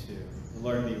you too. The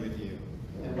Lord be with you.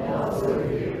 And also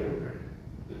with you.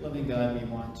 Loving God, we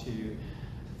want to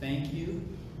thank you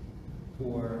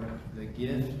for the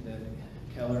gift that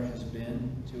Keller has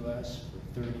been to us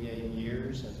for 38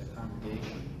 years as a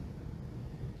congregation.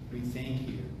 We thank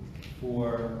you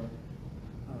for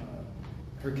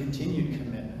her continued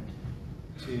commitment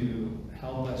to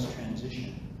help us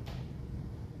transition.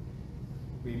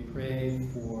 We pray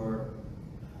for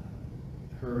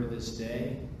her this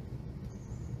day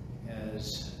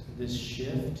as this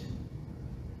shift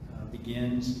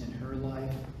begins in her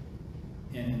life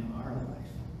and in our life.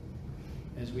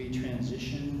 As we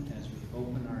transition, as we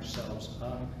open ourselves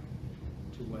up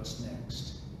to what's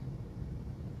next.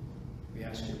 We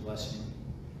ask your blessing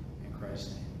in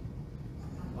Christ's name.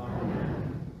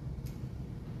 Amen.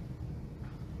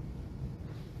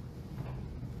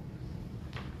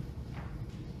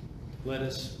 Let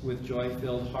us, with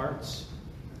joy-filled hearts,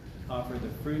 offer the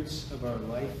fruits of our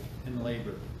life and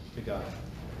labor to God.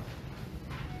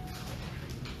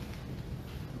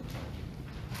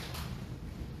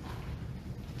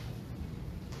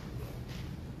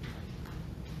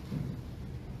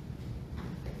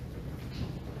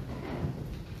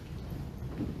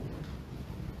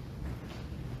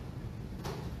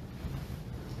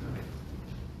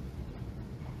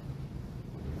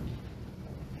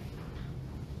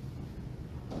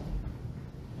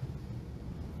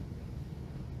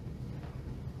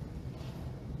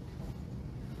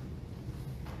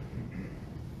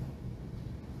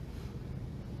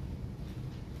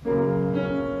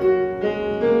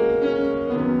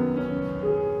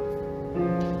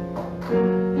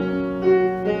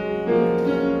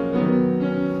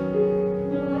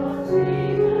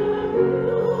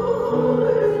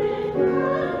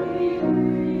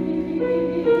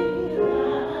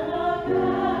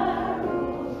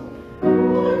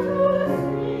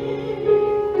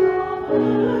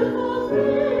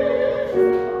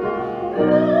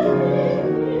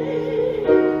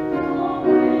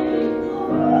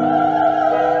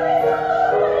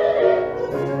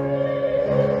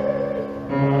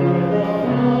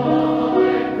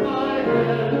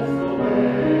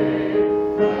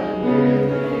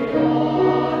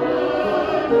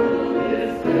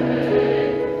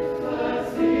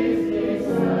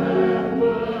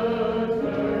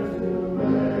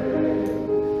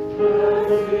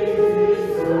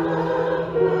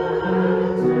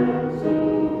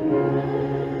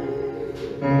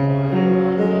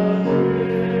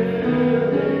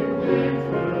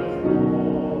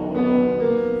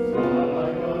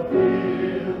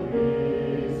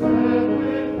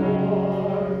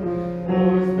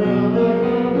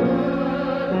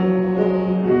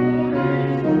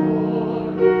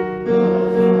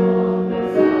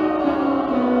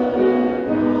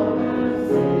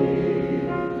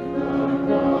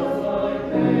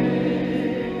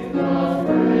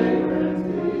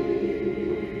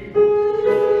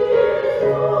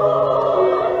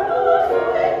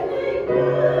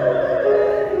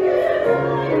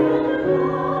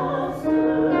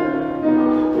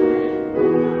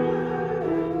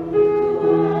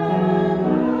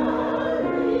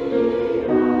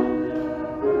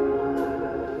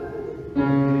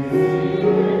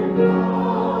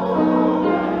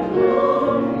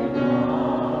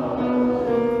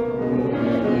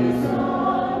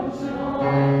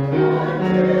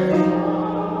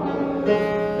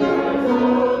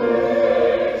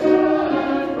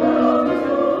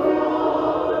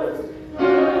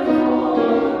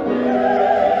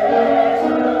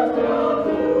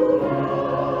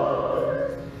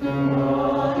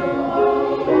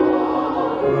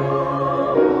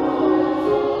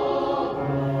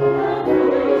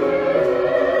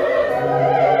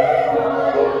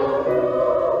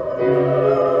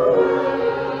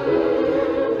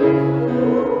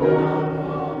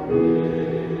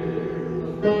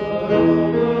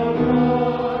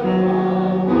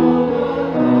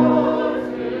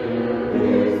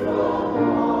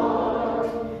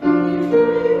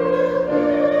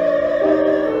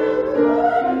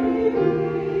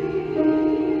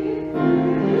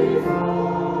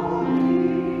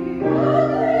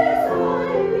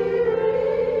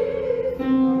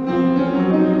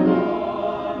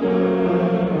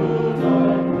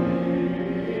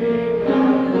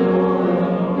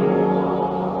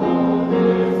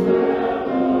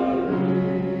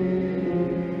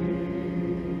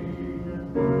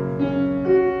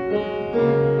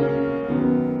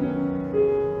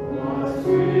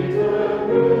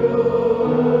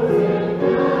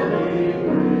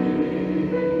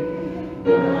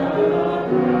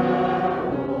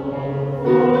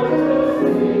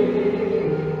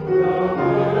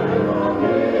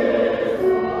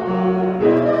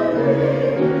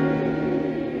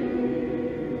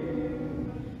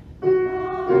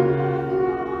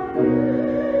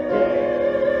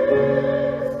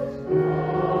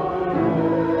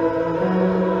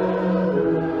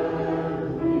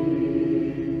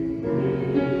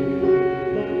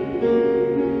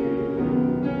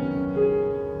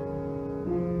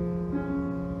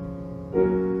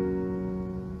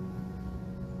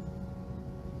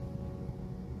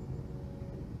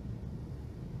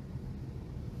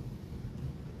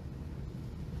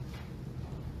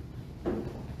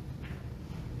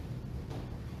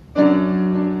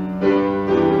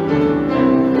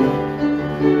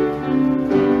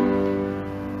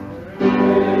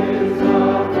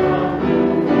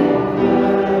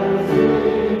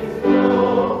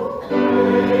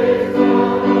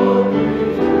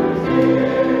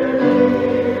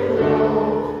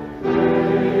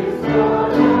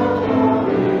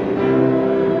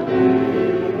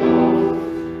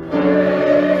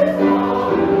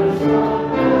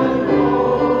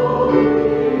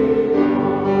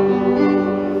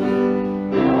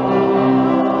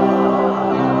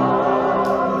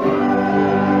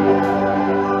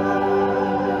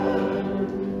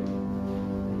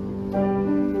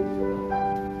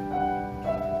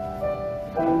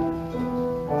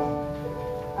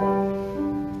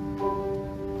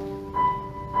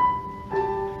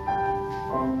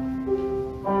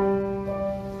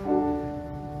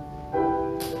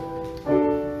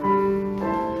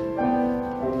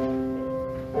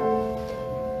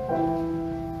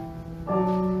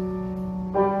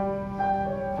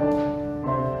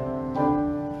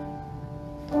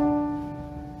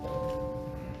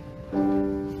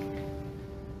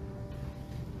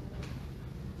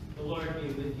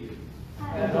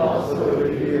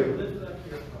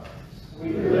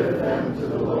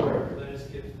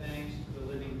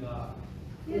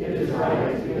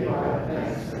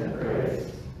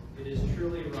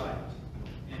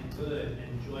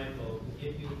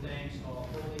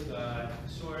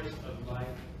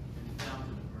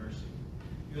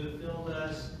 You have filled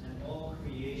us and all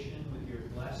creation with your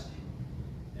blessing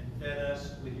and fed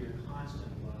us with your constant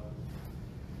love.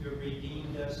 You have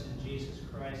redeemed us in Jesus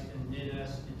Christ and knit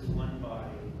us into one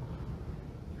body.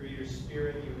 Through your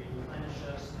Spirit, you replenish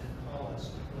us and call us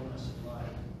to fullness of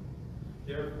life.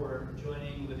 Therefore,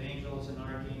 joining with angels and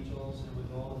archangels and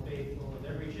with all the faithful of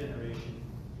every generation,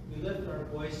 we lift our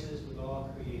voices with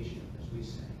all creation as as we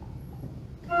sing.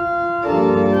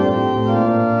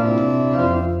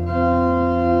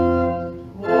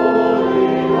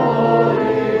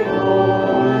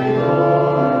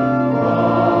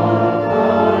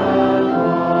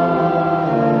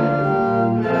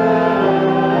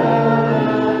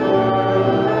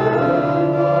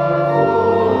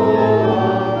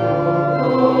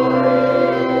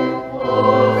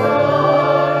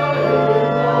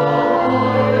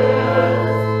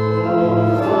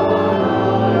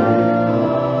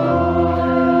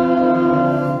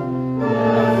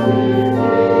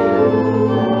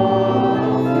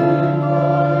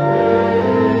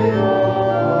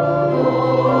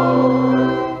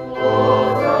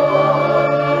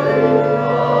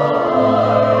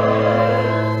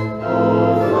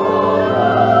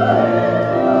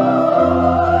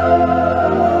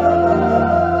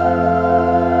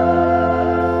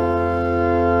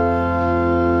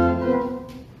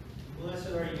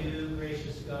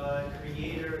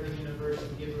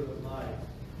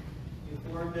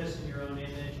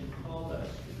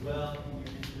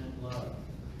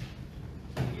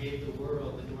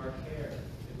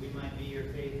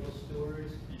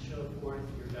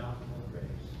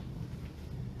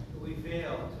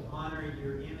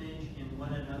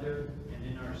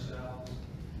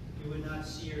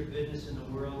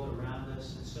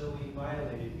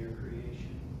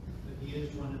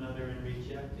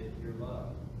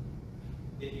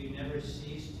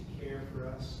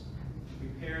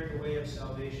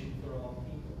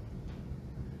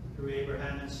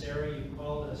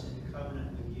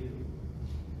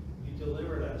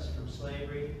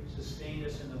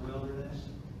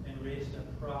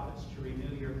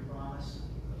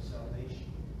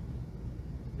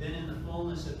 Then in the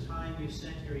fullness of time you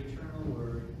sent your eternal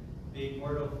word, made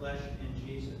mortal flesh in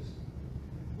Jesus.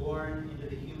 Born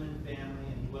into the human family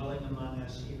and dwelling among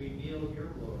us, he revealed your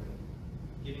glory.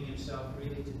 Giving himself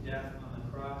freely to death on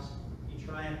the cross, he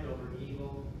triumphed over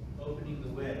evil, opening the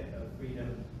way of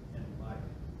freedom and life.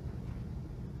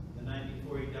 The night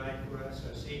before he died for us,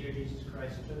 our Savior Jesus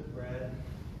Christ took bread,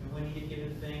 and when he had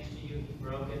given thanks to you, he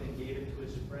broke it and gave it to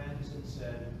his friends and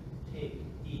said, "Take,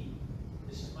 eat.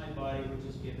 This is my body which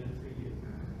is given for you.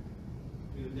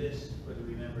 Do this for the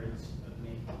remembrance of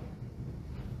me."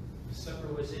 The supper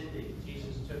was ended.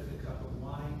 Jesus took the cup of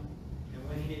wine, and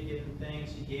when he had given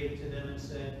thanks, he gave it to them and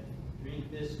said, "Drink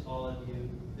this, all of you.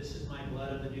 This is my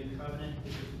blood of the new covenant,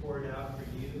 which is poured out for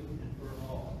you and for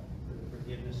all, for the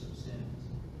forgiveness of sins.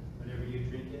 Whenever you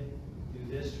drink it,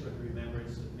 do this for the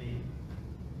remembrance of me."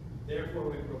 Therefore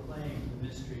we proclaim the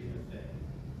mystery of faith.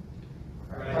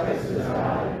 Christ is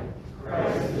died.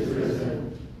 Christ is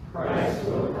risen. Christ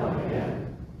will come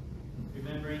again.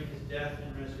 Remembering his death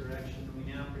and resurrection,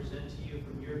 we now present to you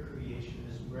from your creation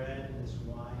this bread and this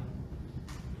wine.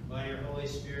 By your Holy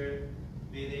Spirit,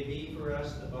 may they be for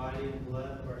us the body and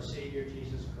blood of our Savior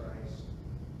Jesus Christ.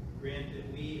 Grant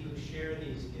that we who share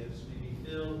these gifts may be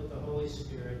filled with the Holy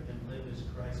Spirit and live as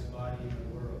Christ's body in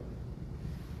the world.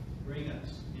 Bring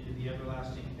us into the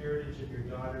everlasting heritage of your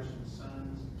daughters and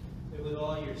sons, that with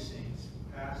all your saints,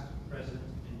 past, present,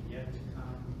 and yet to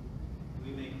come,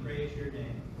 we may praise your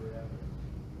name forever.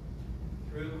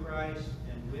 Through Christ,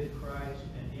 and with Christ,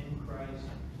 and in Christ,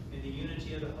 in the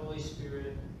unity of the Holy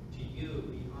Spirit, to you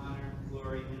be honor,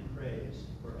 glory, and praise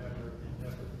forever and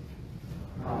ever.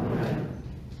 Amen.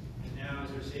 And now,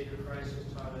 as our Savior Christ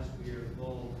has taught us, we are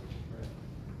bold to pray.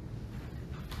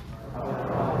 Our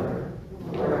Father,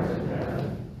 who art in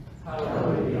heaven,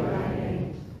 hallowed be thy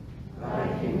name.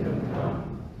 Thy kingdom come,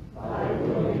 thy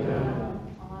will be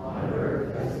done, on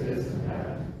earth as it is in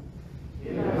heaven.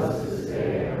 Give us this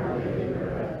day our daily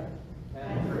bread,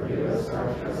 and forgive us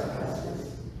our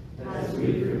trespasses, as we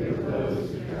forgive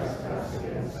those who trespass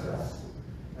against us.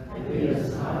 And lead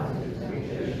us not into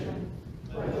temptation,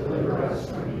 but deliver us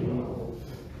from evil.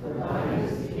 For thine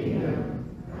is the kingdom,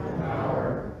 and the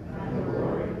power, and the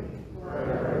glory,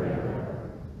 forever and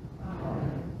ever.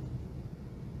 Amen.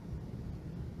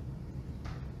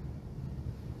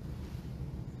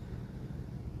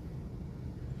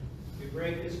 We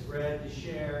break this bread to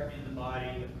share in the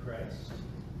body of Christ.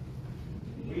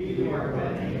 We who are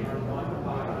many are one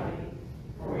body,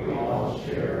 for we all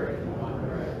share in one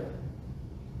bread.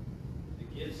 The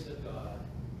gifts of God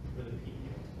for the people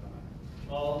of God.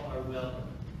 All are welcome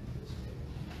at this table.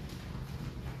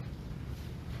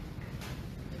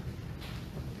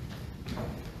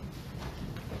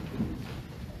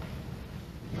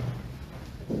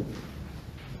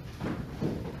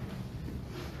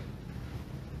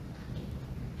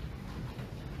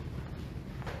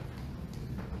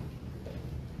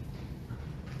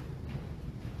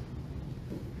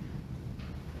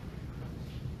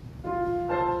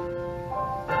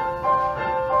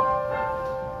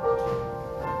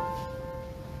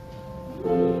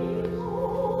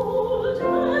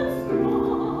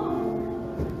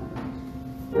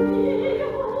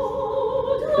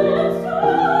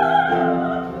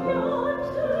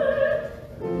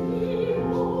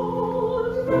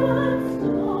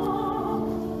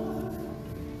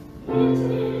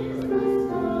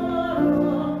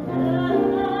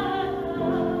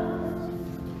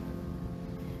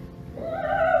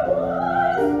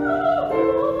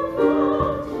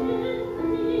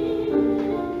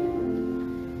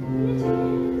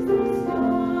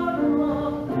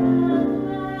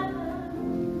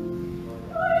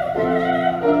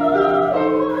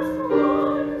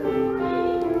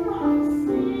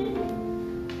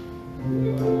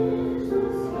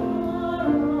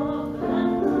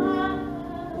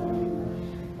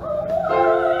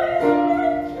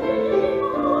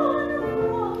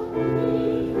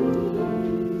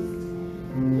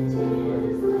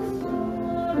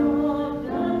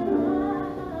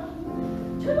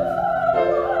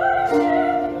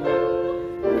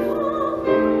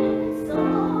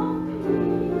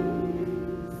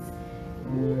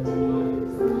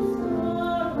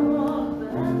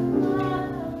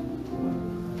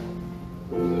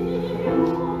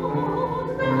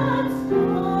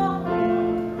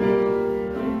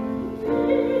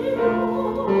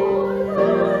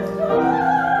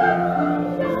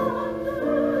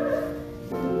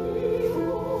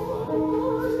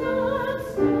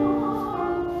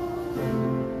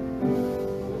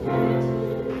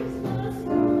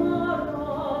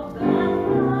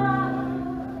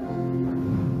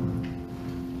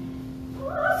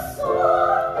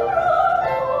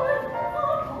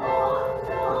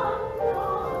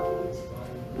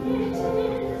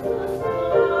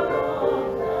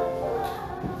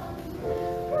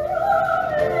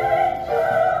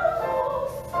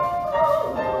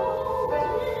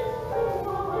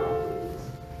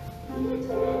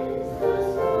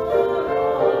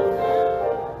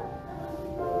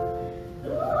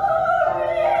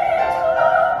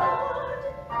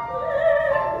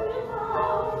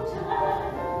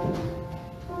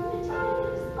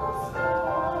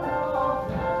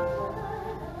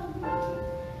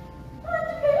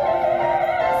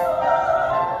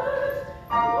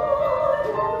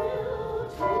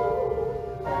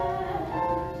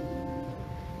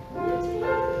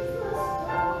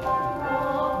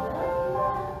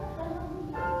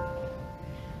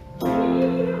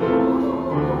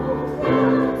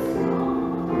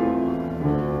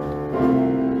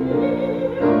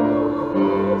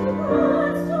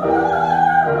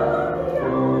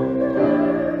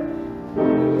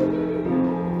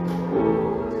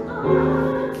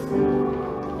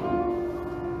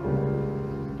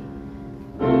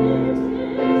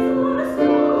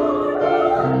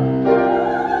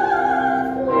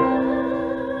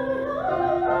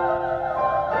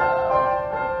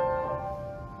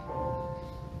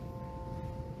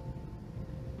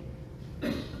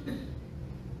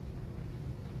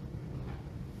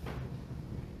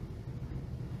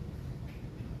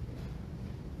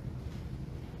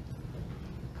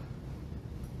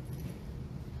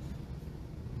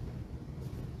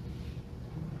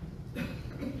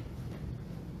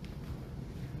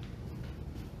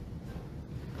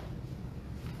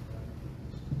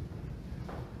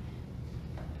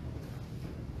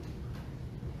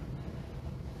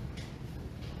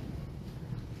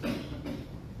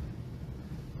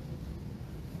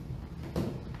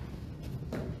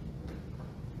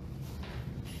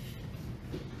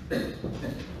 The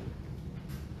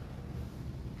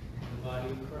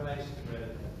body of Christ, bread of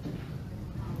heaven.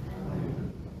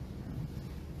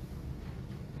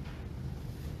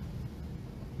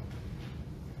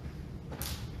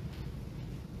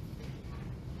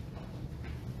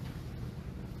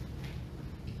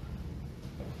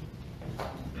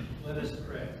 Let us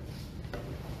pray.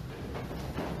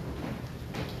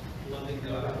 Loving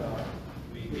God,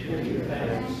 we give you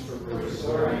thanks for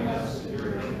restoring us to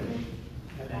your